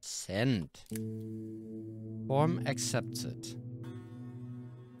 Send. Form accepted.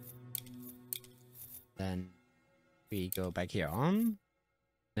 Then we go back here on.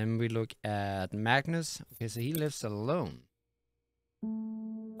 Then we look at Magnus. Okay, so he lives alone.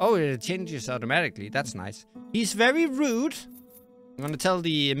 Oh, it changes automatically. That's nice. He's very rude. I'm gonna tell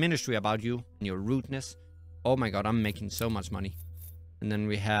the ministry about you and your rudeness. Oh my god, I'm making so much money. And then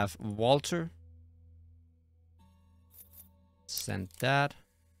we have Walter. Send that.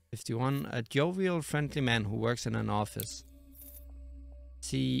 51. A jovial, friendly man who works in an office.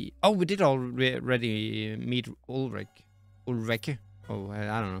 See. Oh, we did already meet Ulrike. Oh,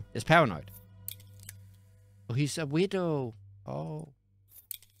 I don't know. It's paranoid. Oh, he's a widow. Oh.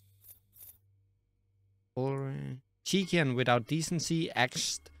 Cheeky and without decency,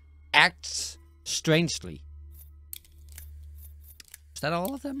 acts strangely. Is that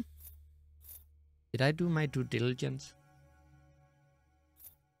all of them? Did I do my due diligence?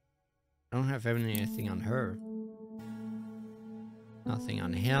 I don't have anything on her. Nothing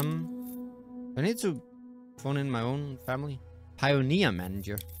on him. I need to phone in my own family. Pioneer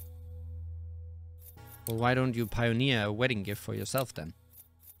manager. Well, why don't you pioneer a wedding gift for yourself then?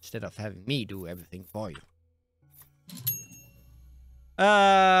 Instead of having me do everything for you.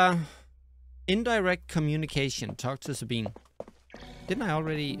 Indirect communication. Talk to Sabine. Didn't I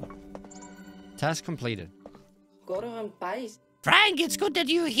already... Task completed. Frank, it's good that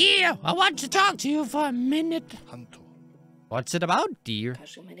you're here. I want to talk to you for a minute. What's it about, dear?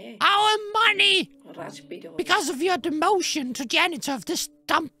 Our money! Because of your demotion to janitor of this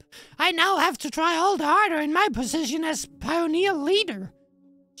dump, I now have to try all the harder in my position as pioneer leader.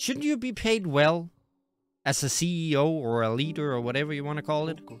 Shouldn't you be paid well? As a CEO or a leader or whatever you want to call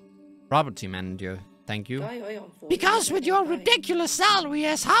it? Property manager, thank you. Because with your ridiculous salary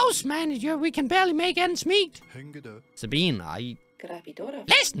as house manager, we can barely make ends meet. Sabine,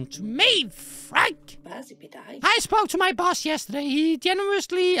 Listen to me, Frank! I spoke to my boss yesterday. He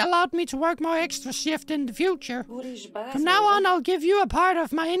generously allowed me to work more extra shift in the future. From now on, I'll give you a part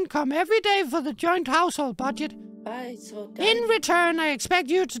of my income every day for the joint household budget. In return, I expect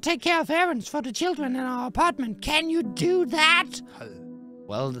you to take care of errands for the children in our apartment. Can you do that?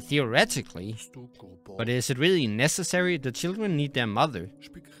 Well, theoretically. But is it really necessary? The children need their mother.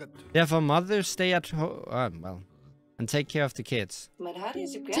 Therefore, mothers stay at home. And take care of the kids.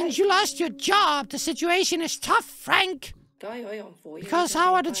 Since you lost your job, the situation is tough, Frank. Because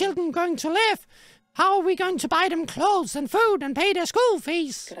how are the children going to live? How are we going to buy them clothes and food and pay their school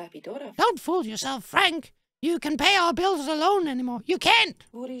fees? Don't fool yourself, Frank. You can pay our bills alone anymore. You can't.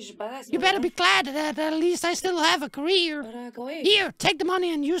 You better be glad that at least I still have a career. Here, take the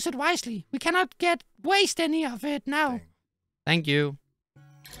money and use it wisely. We cannot waste any of it now. Thank you.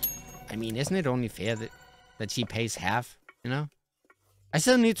 I mean, isn't it only fair that she pays half, you know? I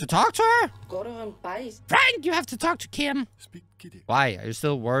still need to talk to her? Frank, you have to talk to Kim. Why? Are you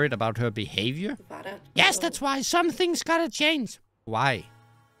still worried about her behavior? Yes, that's why. Some things gotta change. Why?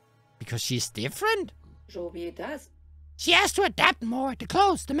 Because she's different? She has to adapt more. The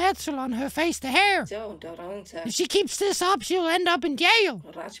clothes, the metal on her face, the hair. If she keeps this up, she'll end up in jail.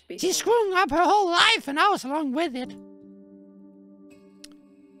 She's screwing up her whole life and ours along with it.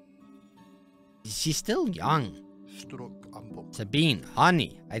 She's still young. Sabine,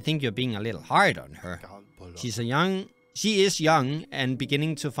 honey, I think you're being a little hard on her. She is young and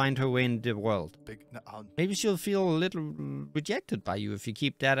beginning to find her way in the world. Maybe she'll feel a little rejected by you if you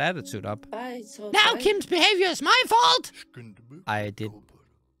keep that attitude up. Now Kim's behavior is my fault! I did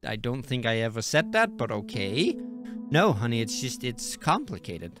I don't think I ever said that, but okay. No, honey, it's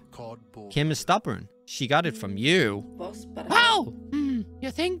complicated. Kim is stubborn. She got it from you. Oh!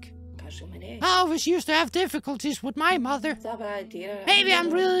 You think? I always used to have difficulties with my mother. Maybe I'm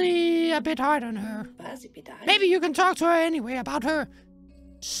really a bit hard on her. Maybe you can talk to her anyway about her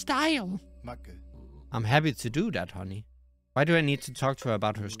style. I'm happy to do that, honey. Why do I need to talk to her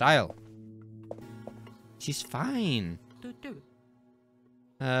about her style? She's fine.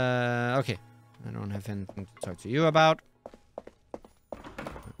 Okay. I don't have anything to talk to you about.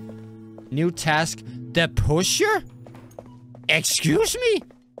 New task. The pusher? Excuse me?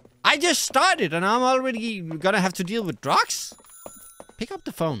 I just started and I'm already gonna have to deal with drugs? Pick up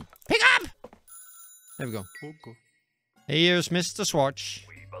the phone. Pick up! There we go. Here's Mr. Swatch.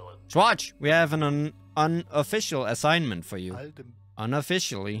 Swatch, we have an unofficial assignment for you.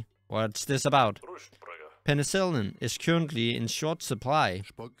 Unofficially? What's this about? Penicillin is currently in short supply.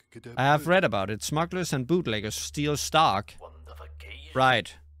 I have read about it. Smugglers and bootleggers steal stock.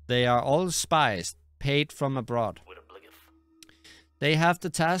 Right. They are all spies, paid from abroad. They have the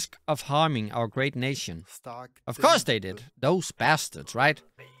task of harming our great nation. Of course they did. Those bastards, right?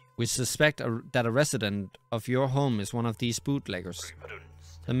 We suspect that a resident of your home is one of these bootleggers.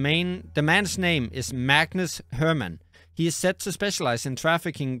 The man's name is Magnus Herman. He is said to specialize in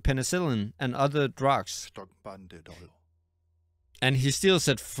trafficking penicillin and other drugs. And he steals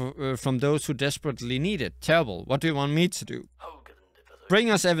it from those who desperately need it. Terrible. What do you want me to do?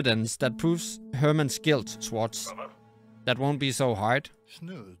 Bring us evidence that proves Herman's guilt, Swartz. That won't be so hard.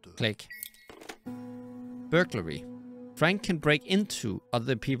 Click. Burglary. Frank can break into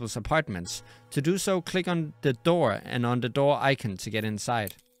other people's apartments. To do so, click on the door and on the door icon to get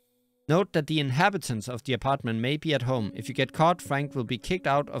inside. Note that the inhabitants of the apartment may be at home. If you get caught, Frank will be kicked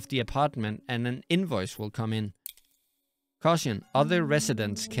out of the apartment and an invoice will come in. Caution, other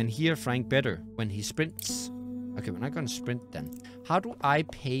residents can hear Frank better when he sprints. Okay, we're not gonna sprint then. How do I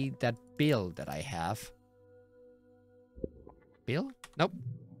pay that bill that I have? Bill? Nope.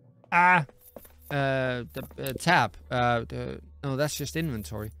 The tab. No, that's just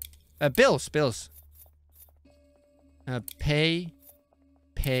inventory. Bills.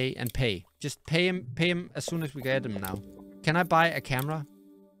 Pay, and pay. Just pay him as soon as we get him now. Can I buy a camera?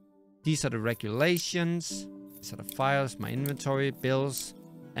 These are the regulations. These are the files, my inventory, bills,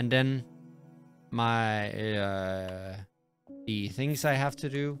 and then my the things I have to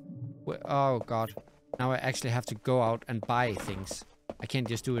do. Oh god. Now I actually have to go out and buy things. I can't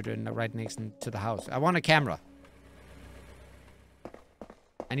just do it right next to the house. I want a camera.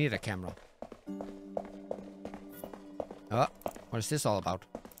 I need a camera. Oh, what is this all about?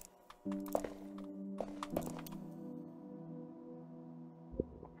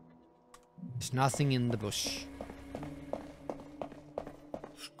 There's nothing in the bush.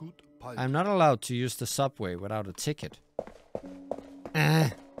 I'm not allowed to use the subway without a ticket.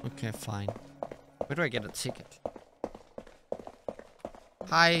 Okay, fine. Where do I get a ticket?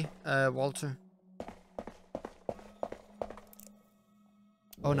 Hi, Walter.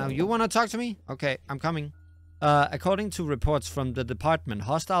 Oh, now you want to talk to me? Okay, I'm coming. According to reports from the department,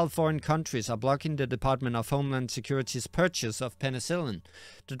 hostile foreign countries are blocking the Department of Homeland Security's purchase of penicillin.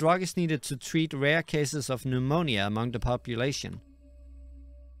 The drug is needed to treat rare cases of pneumonia among the population.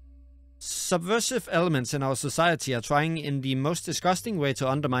 Subversive elements in our society are trying in the most disgusting way to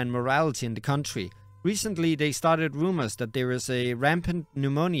undermine morality in the country. Recently, they started rumors that there is a rampant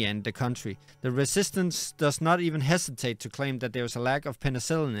pneumonia in the country. The resistance does not even hesitate to claim that there is a lack of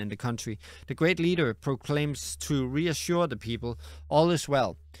penicillin in the country. The great leader proclaims to reassure the people all is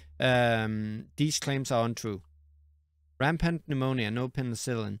well. These claims are untrue. Rampant pneumonia, no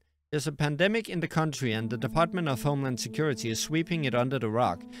penicillin. There's a pandemic in the country and the Department of Homeland Security is sweeping it under the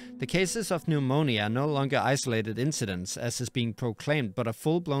rug. The cases of pneumonia are no longer isolated incidents, as is being proclaimed, but a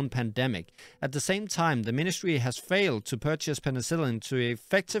full-blown pandemic. At the same time, the ministry has failed to purchase penicillin to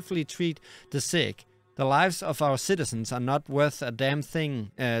effectively treat the sick. The lives of our citizens are not worth a damn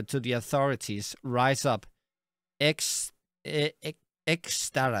thing to the authorities. Rise up. Extaras.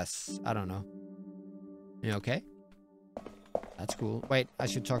 I don't know. You okay? That's cool. Wait, I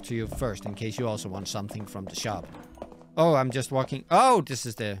should talk to you first in case you also want something from the shop. Oh, I'm just walking. Oh, this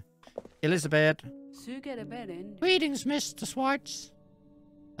is the Elizabeth. Greetings, Mr. Swartz.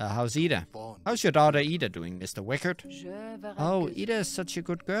 How's Ida? How's your daughter Ida doing, Mr. Wickert? Oh, Ida is such a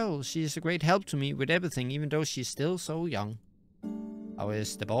good girl. She is a great help to me with everything, even though she's still so young. How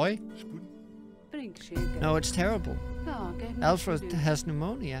is the boy? No, it's terrible. Alfred has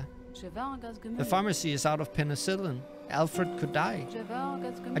pneumonia. The pharmacy is out of penicillin. Alfred could die.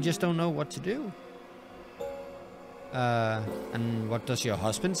 I just don't know what to do. And what does your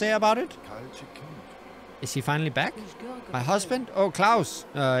husband say about it? Is he finally back? My husband? Oh, Klaus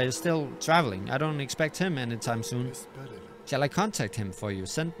is still traveling. I don't expect him anytime soon. Shall I contact him for you?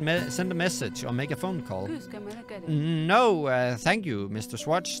 Send a message or make a phone call? No, thank you, Mr.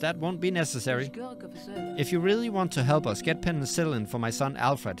 Schwartz. That won't be necessary. If you really want to help us, get penicillin for my son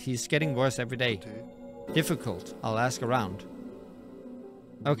Alfred. He's getting worse every day. Difficult. I'll ask around.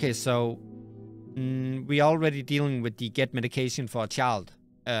 Okay, so we already dealing with the get medication for a child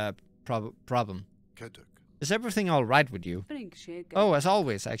problem. Is everything all right with you? Oh, as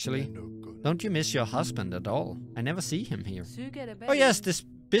always, actually. Don't you miss your husband at all? I never see him here. Oh yes, this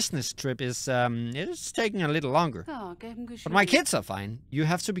business trip is it's taking a little longer. But my kids are fine. You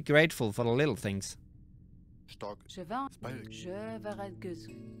have to be grateful for the little things.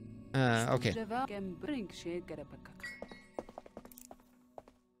 Okay.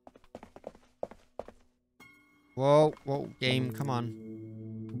 Whoa, game, come on.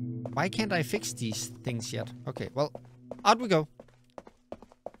 Why can't I fix these things yet? Okay, well, out we go.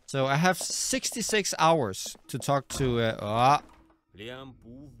 So I have 66 hours to talk to...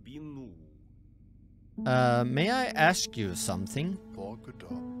 may I ask you something?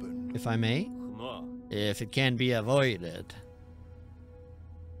 If I may? If it can be avoided.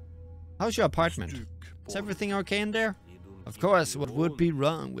 How's your apartment? Is everything okay in there? Of course, what would be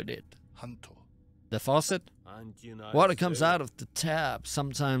wrong with it? The faucet? Water comes out of the tap.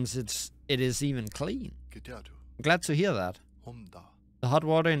 Sometimes it is even clean. I'm glad to hear that. The hot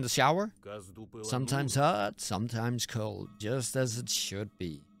water in the shower? Sometimes hot, sometimes cold, just as it should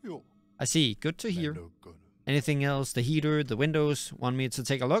be. I see, good to hear. Anything else? The heater, the windows? Want me to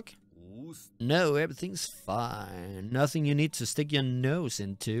take a look? No, everything's fine. Nothing you need to stick your nose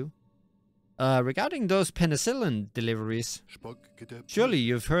into. Regarding those penicillin deliveries, surely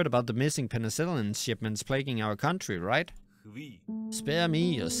you've heard about the missing penicillin shipments plaguing our country, right? Spare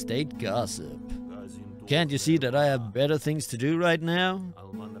me your state gossip. Can't you see that I have better things to do right now?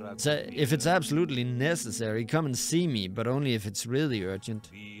 If it's absolutely necessary, come and see me, but only if it's really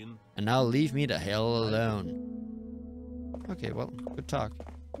urgent. And now leave me the hell alone. Okay, well, good talk.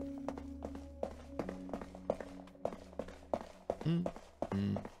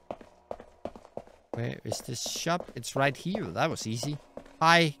 Where is this shop? It's right here. That was easy.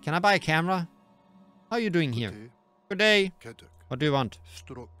 Hi, can I buy a camera? How are you doing here? Good day. What do you want?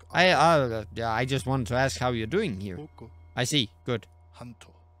 I just wanted to ask how you're doing here. I see. Good.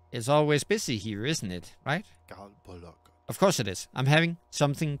 It's always busy here, isn't it? Right? Of course it is. I'm having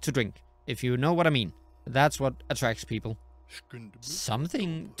something to drink, if you know what I mean. That's what attracts people.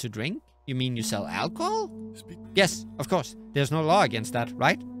 Something to drink? You mean you sell alcohol? Yes, of course. There's no law against that,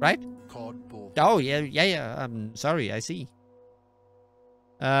 right? Right? Oh, yeah. I'm sorry, I see.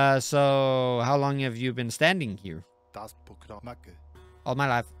 So how long have you been standing here? All my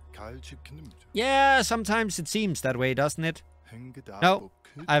life. Yeah, sometimes it seems that way, doesn't it? No,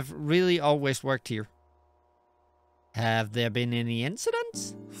 I've really always worked here. Have there been any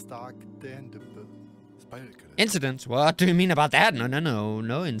incidents? Incidents? What do you mean about that?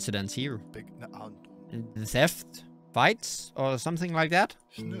 No incidents here. Theft? Fights? Or something like that?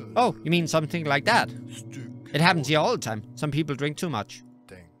 Oh, you mean something like that? It happens here all the time. Some people drink too much.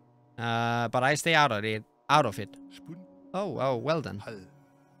 But I stay out of it. Oh, well then.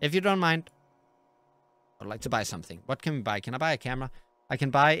 If you don't mind. I'd like to buy something. What can we buy? Can I buy a camera? I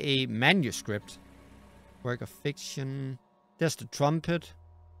can buy a manuscript. Work of fiction. There's the trumpet.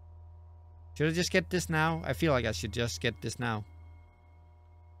 Should I just get this now? I feel like I should just get this now.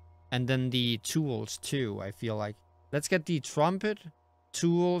 And then the tools too, I feel like. Let's get the trumpet,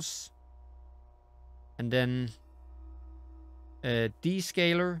 tools, and then a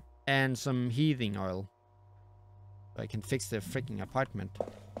descaler and some heating oil. So I can fix the freaking apartment.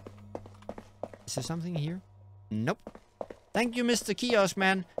 Is there something here? Nope. Thank you, Mr. Kiosk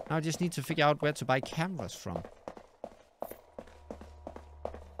Man. Now I just need to figure out where to buy cameras from.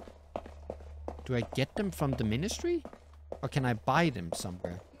 Do I get them from the ministry? Or can I buy them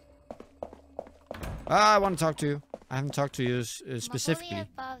somewhere? I want to talk to you. I haven't talked to you specifically.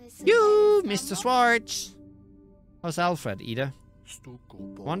 You, Mr. Schwartz. How's Alfred, Ida?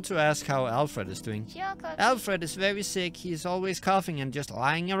 Want to ask how Alfred is doing. Alfred is very sick. He's always coughing and just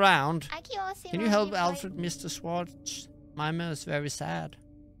lying around. Can you help Alfred, Mr. Schwartz? Mima is very sad.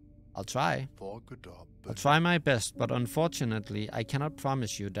 I'll try. I'll try my best, but unfortunately, I cannot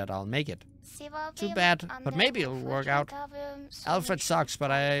promise you that I'll make it. Too bad, but maybe it'll work out. Alfred sucks,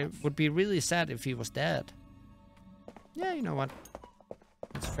 but I would be really sad if he was dead. Yeah, you know what?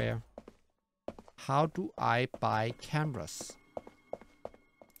 That's fair. How do I buy cameras?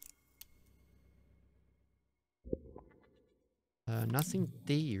 Nothing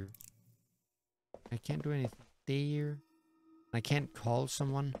there. I can't do anything there. I can't call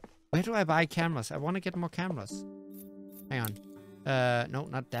someone. Where do I buy cameras? I want to get more cameras. Hang on. No,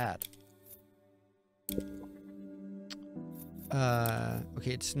 not that.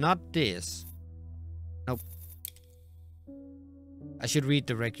 Okay, it's not this. Nope. I should read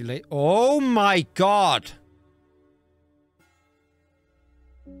the regulate. Oh my god!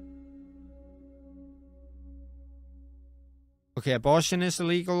 Okay, abortion is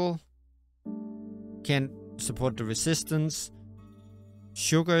illegal. Can't support the resistance.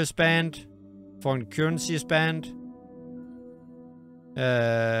 Sugar is banned. Foreign currency is banned.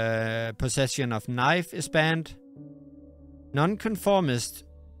 Possession of knife is banned. Nonconformist,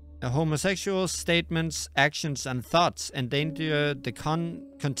 homosexual statements, actions, and thoughts endanger the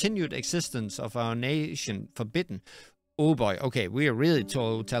continued existence of our nation. Forbidden. Oh boy, okay, we are really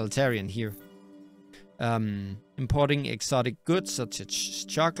totalitarian here. Importing exotic goods such as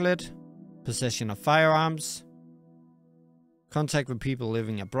chocolate, possession of firearms, contact with people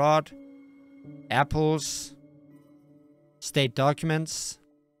living abroad, apples, state documents.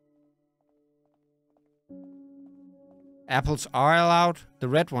 Apples are allowed. The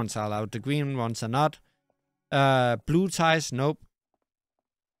red ones are allowed. The green ones are not. Blue ties, nope.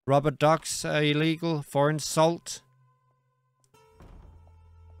 Rubber ducks are illegal. Foreign salt.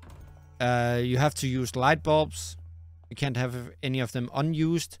 You have to use light bulbs. You can't have any of them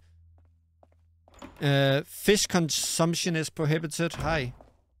unused. Fish consumption is prohibited. Hi.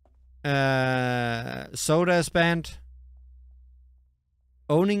 Soda is banned.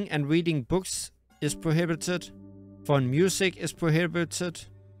 Owning and reading books is prohibited. Foreign music is prohibited.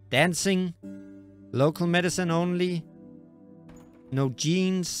 Dancing. Local medicine only. No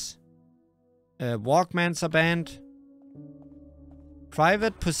jeans. Walkmans are banned.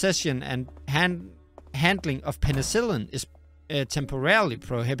 Private possession and handling of penicillin is temporarily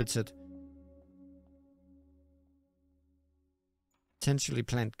prohibited. Potentially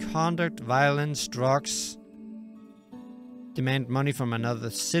planned conduct, violence, drugs. Demand money from another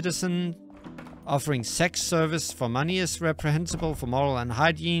citizen. Offering sex service for money is reprehensible for moral and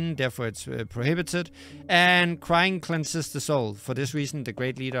hygiene, therefore it's prohibited. And crying cleanses the soul. For this reason, the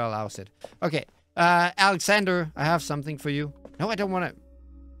great leader allows it. Okay, Alexander, I have something for you. No, I don't want to.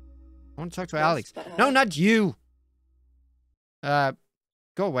 I want to talk to Alex. No, not you. Go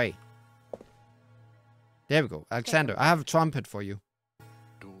away. There we go. Alexander, I have a trumpet for you.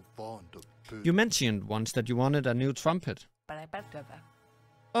 You mentioned once that you wanted a new trumpet.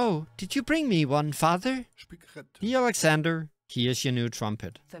 Oh, did you bring me one, Father? Dear Alexander, here's your new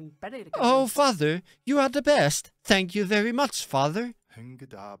trumpet. Oh, Father, you are the best. Thank you very much, Father.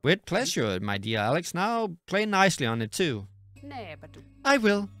 With pleasure, my dear Alex. Now play nicely on it too. I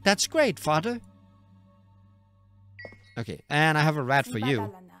will. That's great, Father. Okay, and I have a rat for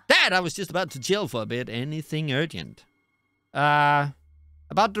you. Dad, I was just about to chill for a bit. Anything urgent?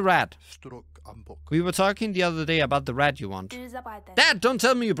 About the rat. We were talking the other day about the rat you want. Dad, don't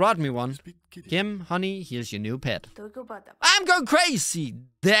tell me you brought me one. Kim, honey, here's your new pet. I'm going crazy.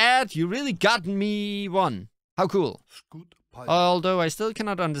 Dad, you really got me one. How cool. Although I still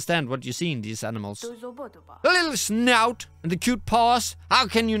cannot understand what you see in these animals. The little snout and the cute paws. How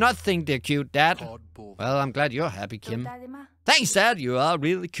can you not think they're cute, Dad? Well, I'm glad you're happy, Kim. Thanks, Dad. You are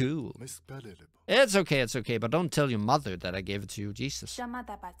really cool. It's okay, but don't tell your mother that I gave it to you, Jesus.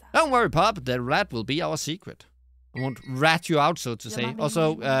 Don't worry, Pop. The rat will be our secret. I won't rat you out, so to say.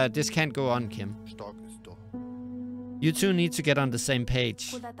 Also, this can't go on, Kim. You two need to get on the same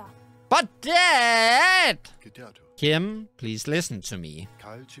page. But Dad! Kim, please listen to me.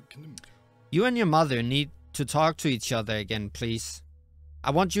 You and your mother need to talk to each other again, please. I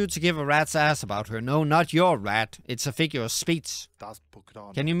want you to give a rat's ass about her. No, not your rat. It's a figure of speech.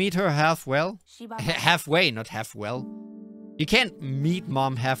 Can you meet her half-well? Halfway, not half-well. You can't meet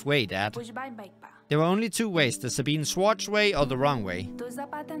Mom halfway, Dad. There are only two ways, the Sabine Schwartz way or the wrong way.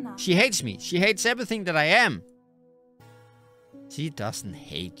 She hates me. She hates everything that I am. She doesn't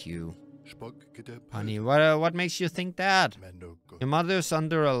hate you. Honey, what makes you think that? Your mother's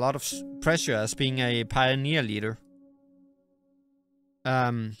under a lot of pressure as being a pioneer leader.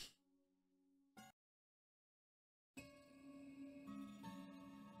 You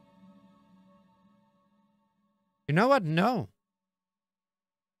know what? No.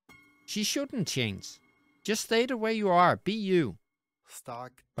 She shouldn't change. Just stay the way you are. Be you.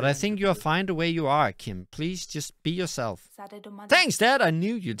 But I think you'll find the way you are, Kim. Please just be yourself. Thanks, Dad. I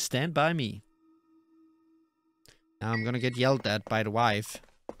knew you'd stand by me. Now I'm gonna get yelled at by the wife.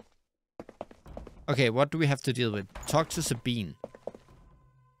 Okay, what do we have to deal with? Talk to Sabine.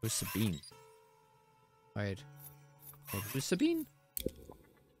 Who's Sabine? Wait. Who's Sabine?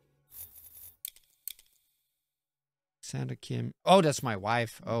 Santa Kim. Oh, that's my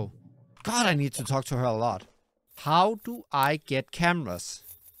wife. Oh. God, I need to talk to her a lot. How do I get cameras?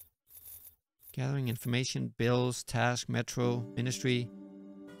 Gathering information, bills, task, metro, ministry,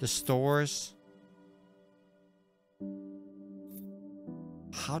 the stores.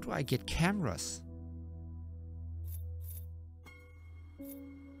 How do I get cameras?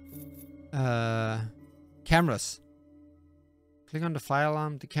 Cameras. Click on the fire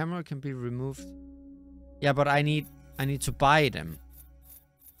alarm. The camera can be removed. Yeah, but I need to buy them.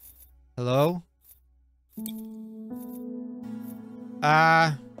 Hello?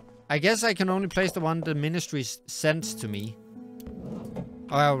 I guess I can only place the one the ministry sends to me.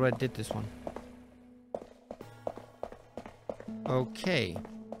 Oh, I already did this one. Okay.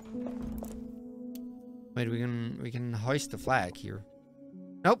 Wait, we can hoist the flag here.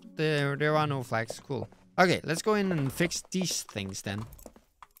 Nope, there are no flags. Cool. Okay, let's go in and fix these things then.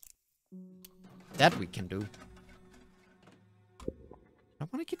 That we can do. I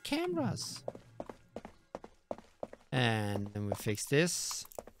want to get cameras. And then we fix this.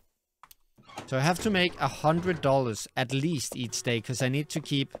 So I have to make $100 at least each day, because I need to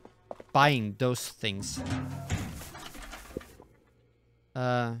keep buying those things.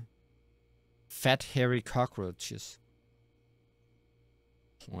 Fat hairy cockroaches.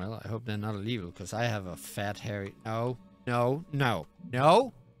 Well, I hope they're not illegal, because I have a fat hairy... No, no, no,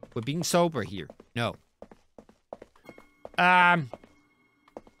 no! We're being sober here. No.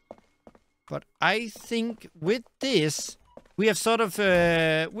 But I think with this, we have sort of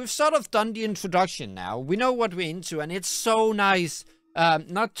done the introduction now. We know what we're into, and it's so nice.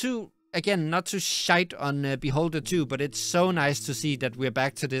 Not to shite on Beholder 2, but it's so nice to see that we're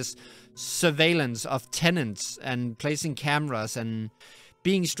back to this surveillance of tenants and placing cameras and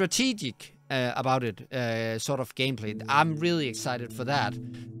being strategic about it, sort of gameplay. I'm really excited for that.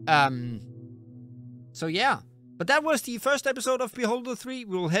 So yeah. But that was the first episode of Beholder 3.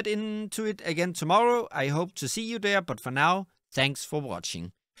 We'll head into it again tomorrow. I hope to see you there, but for now, thanks for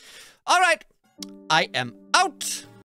watching. Alright, I am out!